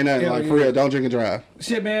drunk shit ain't nothing. Yeah, Like, yeah. for real, don't drink and drive.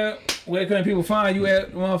 Shit, man, where can people find you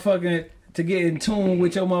at, motherfucking, to get in tune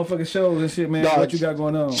with your motherfucking shows and shit, man? Dog, What you got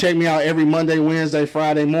going on? Check me out every Monday, Wednesday,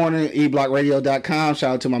 Friday morning, eblockradio.com.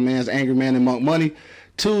 Shout out to my mans Angry Man and Monk Money.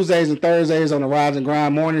 Tuesdays and Thursdays on the Rise and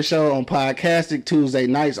Grind Morning Show on Podcastic. Tuesday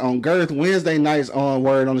nights on Girth. Wednesday nights on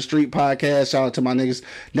Word on the Street podcast. Shout out to my niggas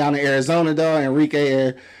down in Arizona, dog.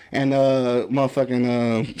 Enrique and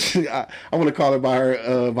motherfucking I want to call her by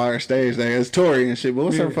her stage name. It's Tori and shit. But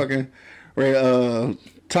what's her fucking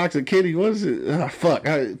Toxic Kitty? What is it? Fuck.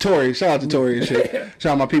 Tori. Shout out to Tori and shit.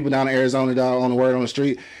 Shout out my people down in Arizona, dog, on the Word on the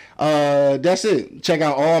Street. That's it. Check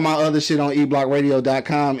out all my other shit on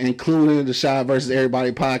eblockradio.com, including the Shad versus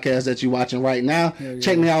Everybody podcast that you're watching right now. Yeah.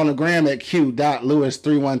 Check me out on the gram at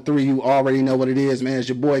q.lewis313. You already know what it is, man. It's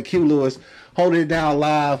your boy Q Lewis holding it down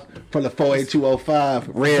live for the 48205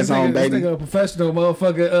 Red Zone, baby. This nigga a professional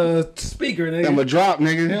motherfucking speaker, nigga. I'm a drop,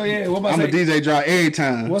 nigga. Hell yeah. What about I'm a DJ drop every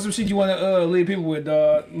time. What's some shit you want to leave people with,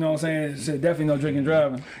 dog? You know what I'm saying? Shit, definitely no drinking and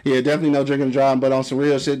driving. Yeah, definitely no drinking and driving, but on some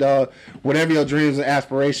real shit, dog. Whatever your dreams and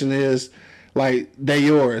aspiration is, like, they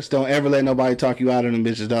yours. Don't ever let nobody talk you out of them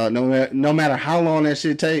bitches, dog. No matter how long that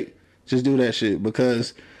shit take, just do that shit,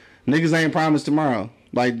 because niggas ain't promised tomorrow.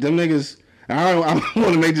 Like, them niggas, I don't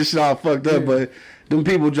want to make this shit all fucked up, but them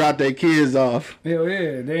people drop their kids off. Hell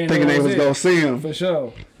yeah. They ain't Thinking they was gonna see them. For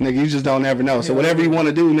sure. Nigga, you just don't ever know. So whatever you want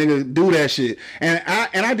to do, nigga, do that shit. And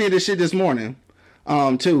I did this shit this morning,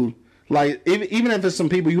 too. Like, even if it's some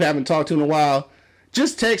people you haven't talked to in a while,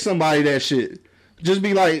 just text somebody that shit. Just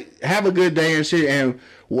be like, have a good day and shit, and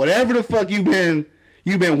whatever the fuck you've been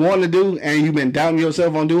wanting to do and you've been doubting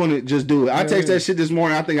yourself on doing it, just do it. I text that shit this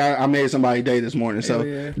morning. I think I made somebody's day this morning. So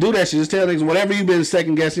do that shit. Just tell niggas whatever you've been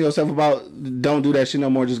second guessing yourself about, don't do that shit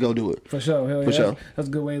no more. Just go do it. For sure. Hell yeah. For sure. That's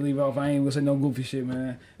a good way to leave off. I ain't gonna say no goofy shit,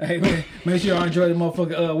 man. Hey, man, make sure y'all enjoy the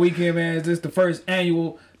motherfucking weekend, man. It's just the first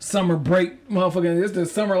annual summer break, motherfucking. This the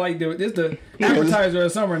summer, like, this the appetizer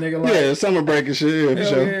of summer, nigga. Like, Yeah, summer break and shit. Yeah, for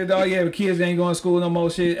hell sure. yeah, dog. Yeah, but kids ain't going to school no more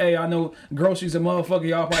shit. Hey, I know groceries and motherfucker.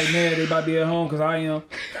 Y'all probably mad they about to be at home because I am.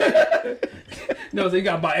 No, so you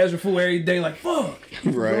got to buy extra food every day. Like, fuck.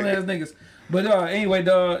 Right. Grown ass niggas. But anyway,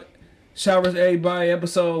 dog. Showers to everybody.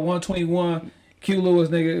 Episode 121. Q Lewis,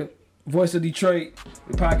 nigga. Voice of Detroit.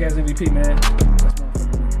 The podcast MVP, man. That's motherfucking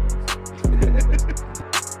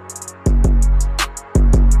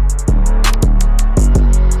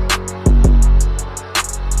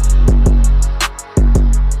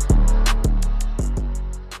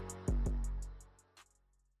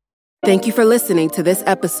Thank you for listening to this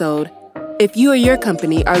episode. If you or your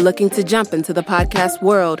company are looking to jump into the podcast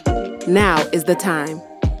world, now is the time.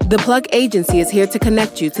 The Plug Agency is here to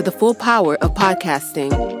connect you to the full power of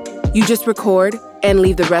podcasting. You just record and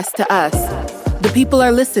leave the rest to us. The people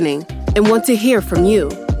are listening and want to hear from you.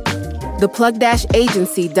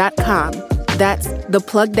 Theplug-agency.com. That's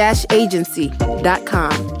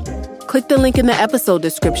theplug-agency.com. Click the link in the episode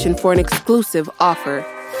description for an exclusive offer.